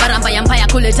 Barabara mbaya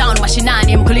kule town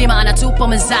mashinani, mkulima anatupa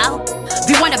mazao.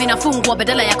 Viwanda vinafungwa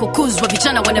badala ya kukuzwa,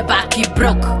 vijana wanabaki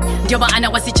broke. Ndio maana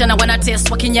wasichana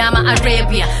wanateswa kinyama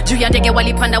Arabia. Juu ya ndege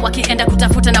walipanda wakienda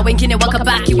kutafuta na wengine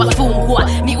wakabaki wafungwa.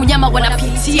 Ni unyama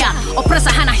wanapitia,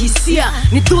 oppressor hana hisia,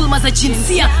 ni dhulma za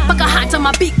jinsia, mpaka hata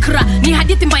mabikra. Ni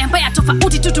hadithi mbaya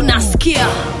tofauti tu tunasikia.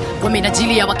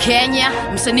 Wamenajili ya Wakenya,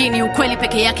 msanii ni ukweli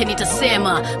peke yake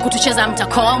nitasema. Kutucheza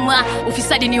mtakoma,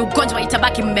 ufisadi ni ugonjwa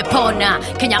itabaki mmepona.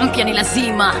 Kenya mpya ni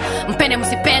lazima, mpende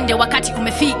msipende wakati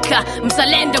umefika.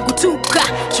 Mzalendo kutuka,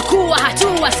 chukua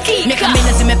hatua sikika. Miaka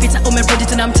minne zimepita, umerudi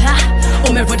tena mtaa,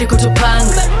 umerudi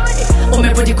kutupanga,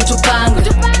 umerudi kutupanga,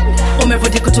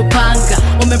 umerudi kutupanga,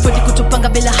 umerudi kutupanga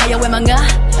bila haya wemanga.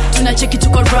 Tunacheki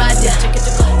tuko rada,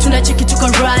 tunacheki tuko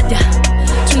rada,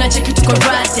 tunacheki tuko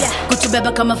rada,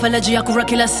 kutubeba kama falaji ya kura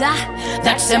kila saa.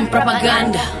 That's them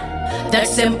propaganda,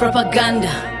 that's them propaganda,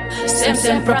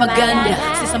 same propaganda.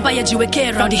 Sasa mbaya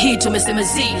jiweke round hii tumesema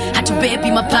zi,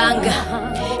 hatubebi mapanga,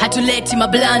 hatuleti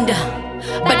mablanda,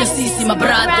 bado sisi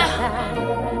mabrother.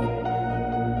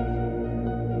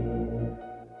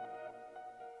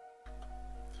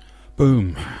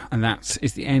 Boom. And that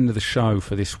is the end of the show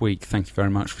for this week. Thank you very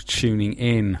much for tuning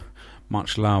in.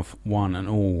 Much love, one and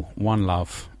all. One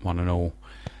love, one and all.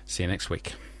 See you next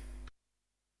week.